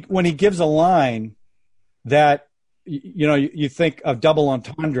when he gives a line that you think of double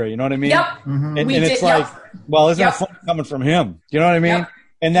entendre. You know what I mean? Yep. Mm-hmm. And it's like, well, isn't that funny coming from him? You know what I mean? Yep.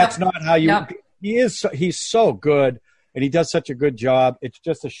 And that's not how you. Yep. He's so good. And he does such a good job. It's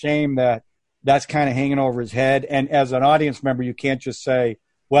just a shame that that's kind of hanging over his head. And as an audience member, you can't just say,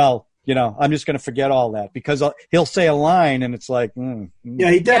 well, I'm just going to forget all that, because he'll say a line and it's like,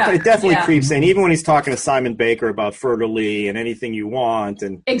 Yeah, it definitely creeps in. Even when he's talking to Simon Baker about Fergal Lee and Anything You Want.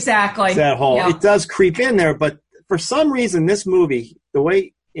 And exactly. That whole, it does creep in there. But for some reason, this movie, the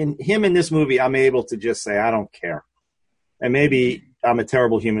way in this movie, I'm able to just say, I don't care. And maybe I'm a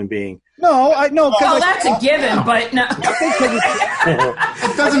terrible human being. No. Well, that's a given, but no.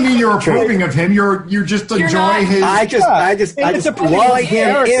 It doesn't mean you're approving of him. You just enjoy his. I just like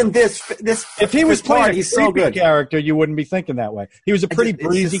him in this. If he was playing a creepy character, you wouldn't be thinking that way. He was a pretty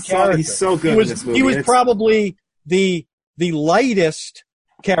breezy character. He's so good in this movie. He was probably the lightest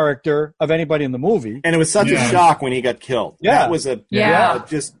character of anybody in the movie, and it was such a shock when he got killed. Yeah, that was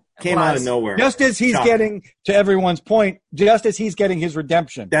just came out of nowhere. Just as he's getting, to everyone's point, just as he's getting his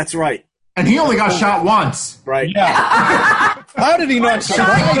redemption. That's right. And he only got shot once. Right. Yeah. How did he not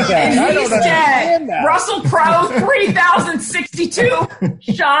survive that? And he's dead. Russell Crowe, 3,062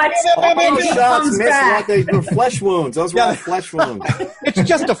 shots. Shots missed. They were flesh wounds. Those were all flesh wounds. It's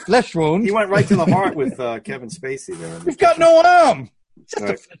just a flesh wound. He went right to the heart with Kevin Spacey there. He's got no arm. Just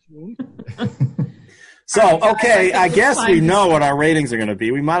a flesh wound. So, okay, I guess we know what our ratings are going to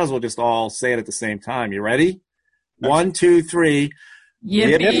be. We might as well just all say it at the same time. You ready? 1, 2, 3.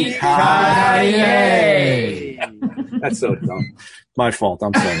 Yippee-ki-yay! That's so dumb. My fault.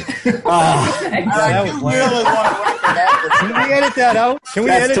 I'm sorry. That was really want to wait for that. Can we edit that out?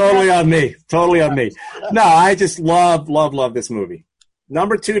 That's totally on me. Totally on me. No, I just love this movie.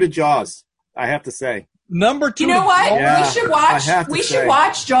 Number 2 to Jaws, I have to say. Number 2. You know what? Yeah, we should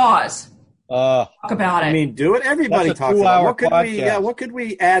watch Jaws. Talk about it. I mean, do it. Everybody talks about it. What could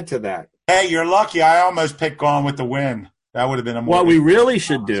we add to that? Hey, you're lucky. I almost picked Gone with the Wind. That would have been a movie. What we really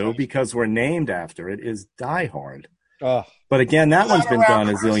should do, because we're named after it, is Die Hard. But again, that one's been done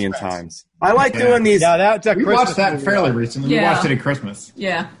a zillion times. I like doing these. Yeah, we watched that fairly recently. Yeah. We watched it at Christmas.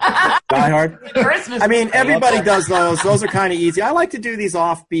 Yeah. Die Hard? Christmas. I mean, everybody does those. Those are kind of easy. I like to do these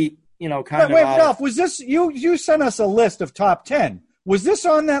offbeat, kind of. Wait, Ralph, was this, you sent us a list of top 10. Was this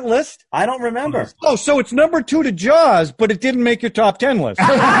on that list? I don't remember. Oh, so it's number 2 to Jaws, but it didn't make your top 10 list.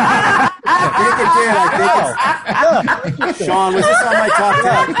 I think it did. Sean, was this on my top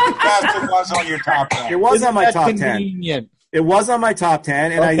 10? Yes, it was on your top 10. It was on my top 10. Convenient? It was on my top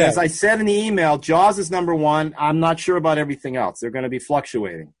 10, and as I said in the email, Jaws is number 1. I'm not sure about everything else. They're going to be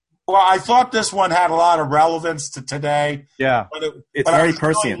fluctuating. Well, I thought this one had a lot of relevance to today. Yeah. It's very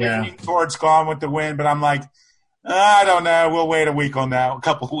prescient. Leaning towards Gone with the Wind, but I'm like, I don't know. We'll wait a week on that. A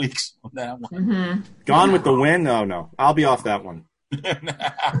couple of weeks on that one. Mm-hmm. Gone with the Wind? No. I'll be off that one.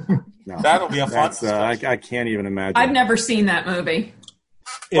 No. That'll be a fun I can't even imagine. I've never seen that movie.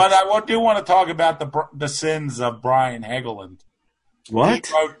 But I do want to talk about the sins of Brian Helgeland.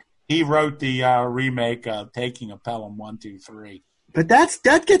 What? He wrote the remake of Taking a Pelham 1, 2, 3. But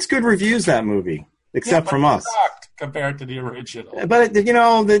that gets good reviews, that movie, except from us. Compared to the original. But,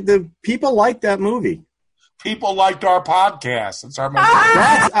 the people like that movie. People liked our podcast. It's our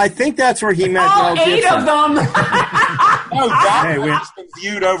I think that's where he meant all Mel 8 Gibson. of them. No, that has been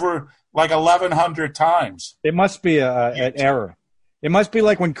viewed over like 1,100 times. It must be an error. It must be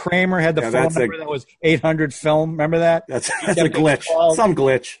like when Kramer had the phone number that was 800 film. Remember that? That's a glitch. Some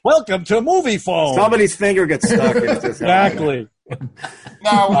glitch. Welcome to Movie Phone. Somebody's finger gets stuck. Exactly.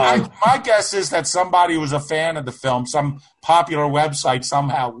 No, my guess is that somebody was a fan of the film. Some popular website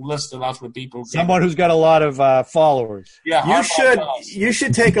somehow listed us with people. Someone who's got a lot of followers. Yeah, you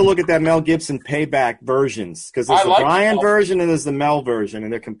should take a look at that Mel Gibson Payback versions, because there's the Brian version and there's the Mel version,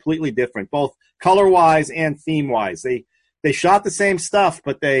 and they're completely different, both color-wise and theme-wise. They shot the same stuff,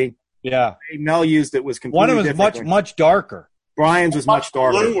 but Mel used it was completely different. One was much darker. Brian's was much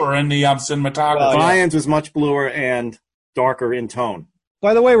darker. Bluer in the cinematography. Brian's was much bluer and darker in tone.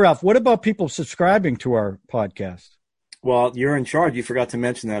 By the way, Ralph, what about people subscribing to our podcast? Well, you're in charge. You forgot to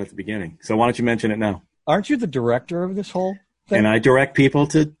mention that at the beginning. So why don't you mention it now? Aren't you the director of this whole thing? And I direct people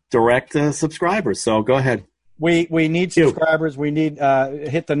to direct subscribers. So go ahead. We need subscribers. We need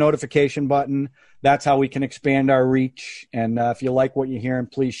hit the notification button. That's how we can expand our reach. And if you like what you're hearing,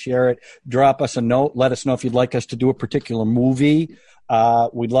 please share it. Drop us a note. Let us know if you'd like us to do a particular movie.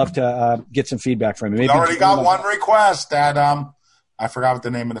 We'd love to get some feedback from you. We already got one request that I forgot what the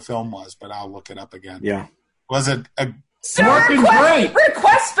name of the film was, but I'll look it up again. Yeah. Was it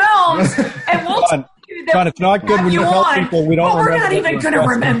request films, and we'll John, it's not good when you tell people we don't remember. We're not even going to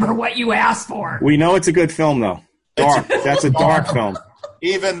remember what you asked for. We know it's a good film, though. Dark. That's a dark film.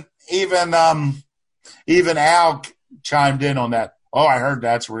 Even Al chimed in on that. Oh, I heard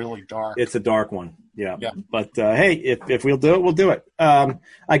that's really dark. It's a dark one. Yeah. But hey, if we'll do it, we'll do it.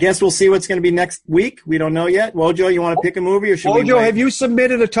 I guess we'll see what's going to be next week. We don't know yet. Wojo, you want to pick a movie, or should we? Wojo, have you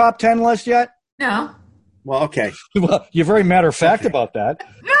submitted a top 10 list yet? No. Well, okay. Well, you're very matter of fact about that.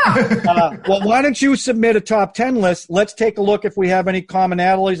 No. Well, why don't you submit a top 10 list? Let's take a look if we have any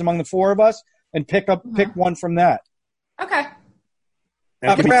commonalities among the four of us, and pick one from that. Okay.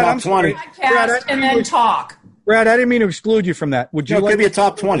 That could be Brad, top I'm 20. Brad, and then talk. Brad, I didn't mean to exclude you from that. Would you? It could be a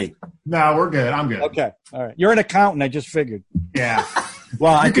top 20. No, we're good. I'm good. Okay. All right. You're an accountant. I just figured. Yeah.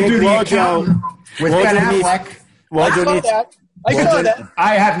 Well, I think Wojo with Ben Affleck. I saw that.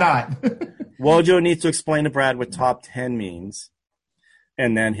 I have not. Wojo needs to explain to Brad what top 10 means,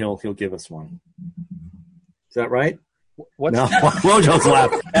 and then he'll give us one. Is that right? What's no, Wojo's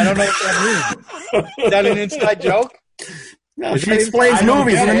laughing. I don't know what that means. Is that an inside joke? No, she explains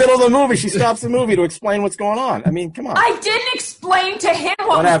movies in the middle of the movie. She stops the movie to explain what's going on. I mean, come on. I didn't explain to him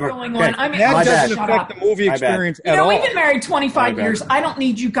what was going on. I mean, that doesn't affect the movie experience at all. We've been married 25 years. I don't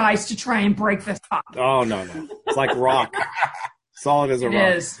need you guys to try and break this up. Oh, no. It's like rock. Solid as a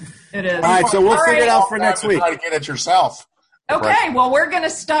rock. It is. All right, so we'll figure it out for next week. Try to get it yourself. Okay, well, we're going to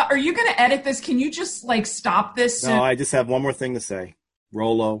stop. Are you going to edit this? Can you just, stop this? No, I just have one more thing to say.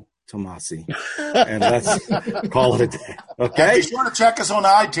 Rollo Tomasi. And let's call it a day. Okay? And be sure to check us on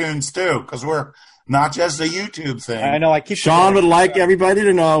iTunes, too, because we're not just a YouTube thing. I know. Sean would like everybody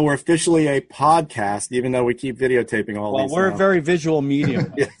to know we're officially a podcast, even though we keep videotaping all these. Well, we're a very visual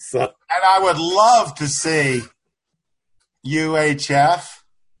medium. Yes. And I would love to see UHF.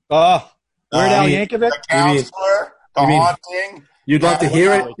 Weird Al Yankovic? The Counselor, The Haunting. You'd love to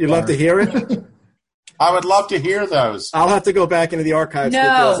hear it? You'd love to hear it? I would love to hear those. I'll have to go back into the archives to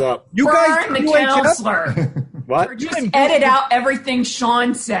get those up. You guys the Counselor. What? Or just edit out everything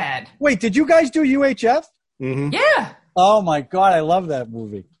Sean said. Wait, did you guys do UHF? Mm-hmm. Yeah. Oh, my God. I love that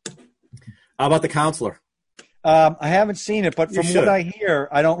movie. How about The Counselor? I haven't seen it, but from what I hear,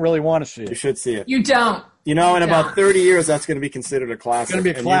 I don't really want to see it. You should see it. You don't. In about 30 years, that's going to be considered a classic. It's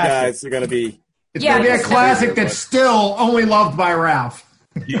going to be a classic. And you guys are going to be... It's going to be a classic that's still only loved by Ralph.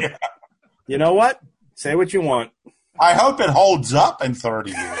 Yeah. You know what? Say what you want. I hope it holds up in 30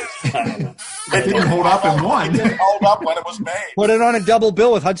 years. It didn't hold up in one. It didn't hold up when it was made. Put it on a double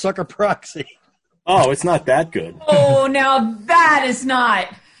bill with Hudsucker Proxy. Oh, it's not that good. Oh, now that is not...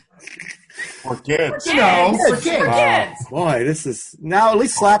 For kids. For kids. Boy, this is... Now, at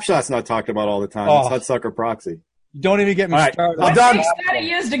least Slapshot's not talked about all the time. It's Hudsucker Proxy. Don't even get me started. I'm done. That he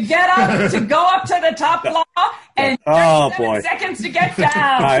used to get up, to go up to the top floor, and 37 seconds to get down.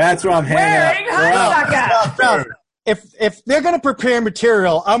 All right, that's where I'm hanging out. Hudsucker. If they're going to prepare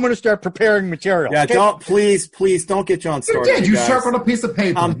material, I'm going to start preparing material. Yeah, please don't get John started. You circled a piece of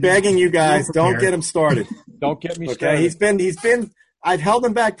paper. I'm begging you guys, don't get him started. Don't get me started. Okay, he's been. I've held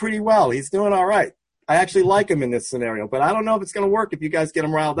him back pretty well. He's doing all right. I actually like him in this scenario, but I don't know if it's going to work if you guys get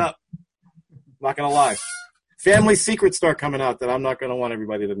him riled up. I'm not going to lie. Family secrets start coming out that I'm not going to want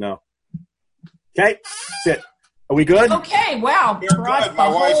everybody to know. Okay, that's it. Are we good? Okay, wow. Brought the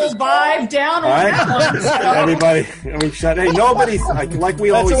whole vibe down on that one. Everybody, hey, nobody's, like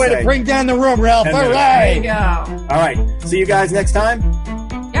we always say. That's a way to bring down the room, Ralph. All right. There you go. All right. See you guys next time.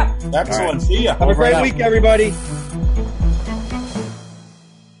 Yep. Excellent. See ya. Have a great week, everybody.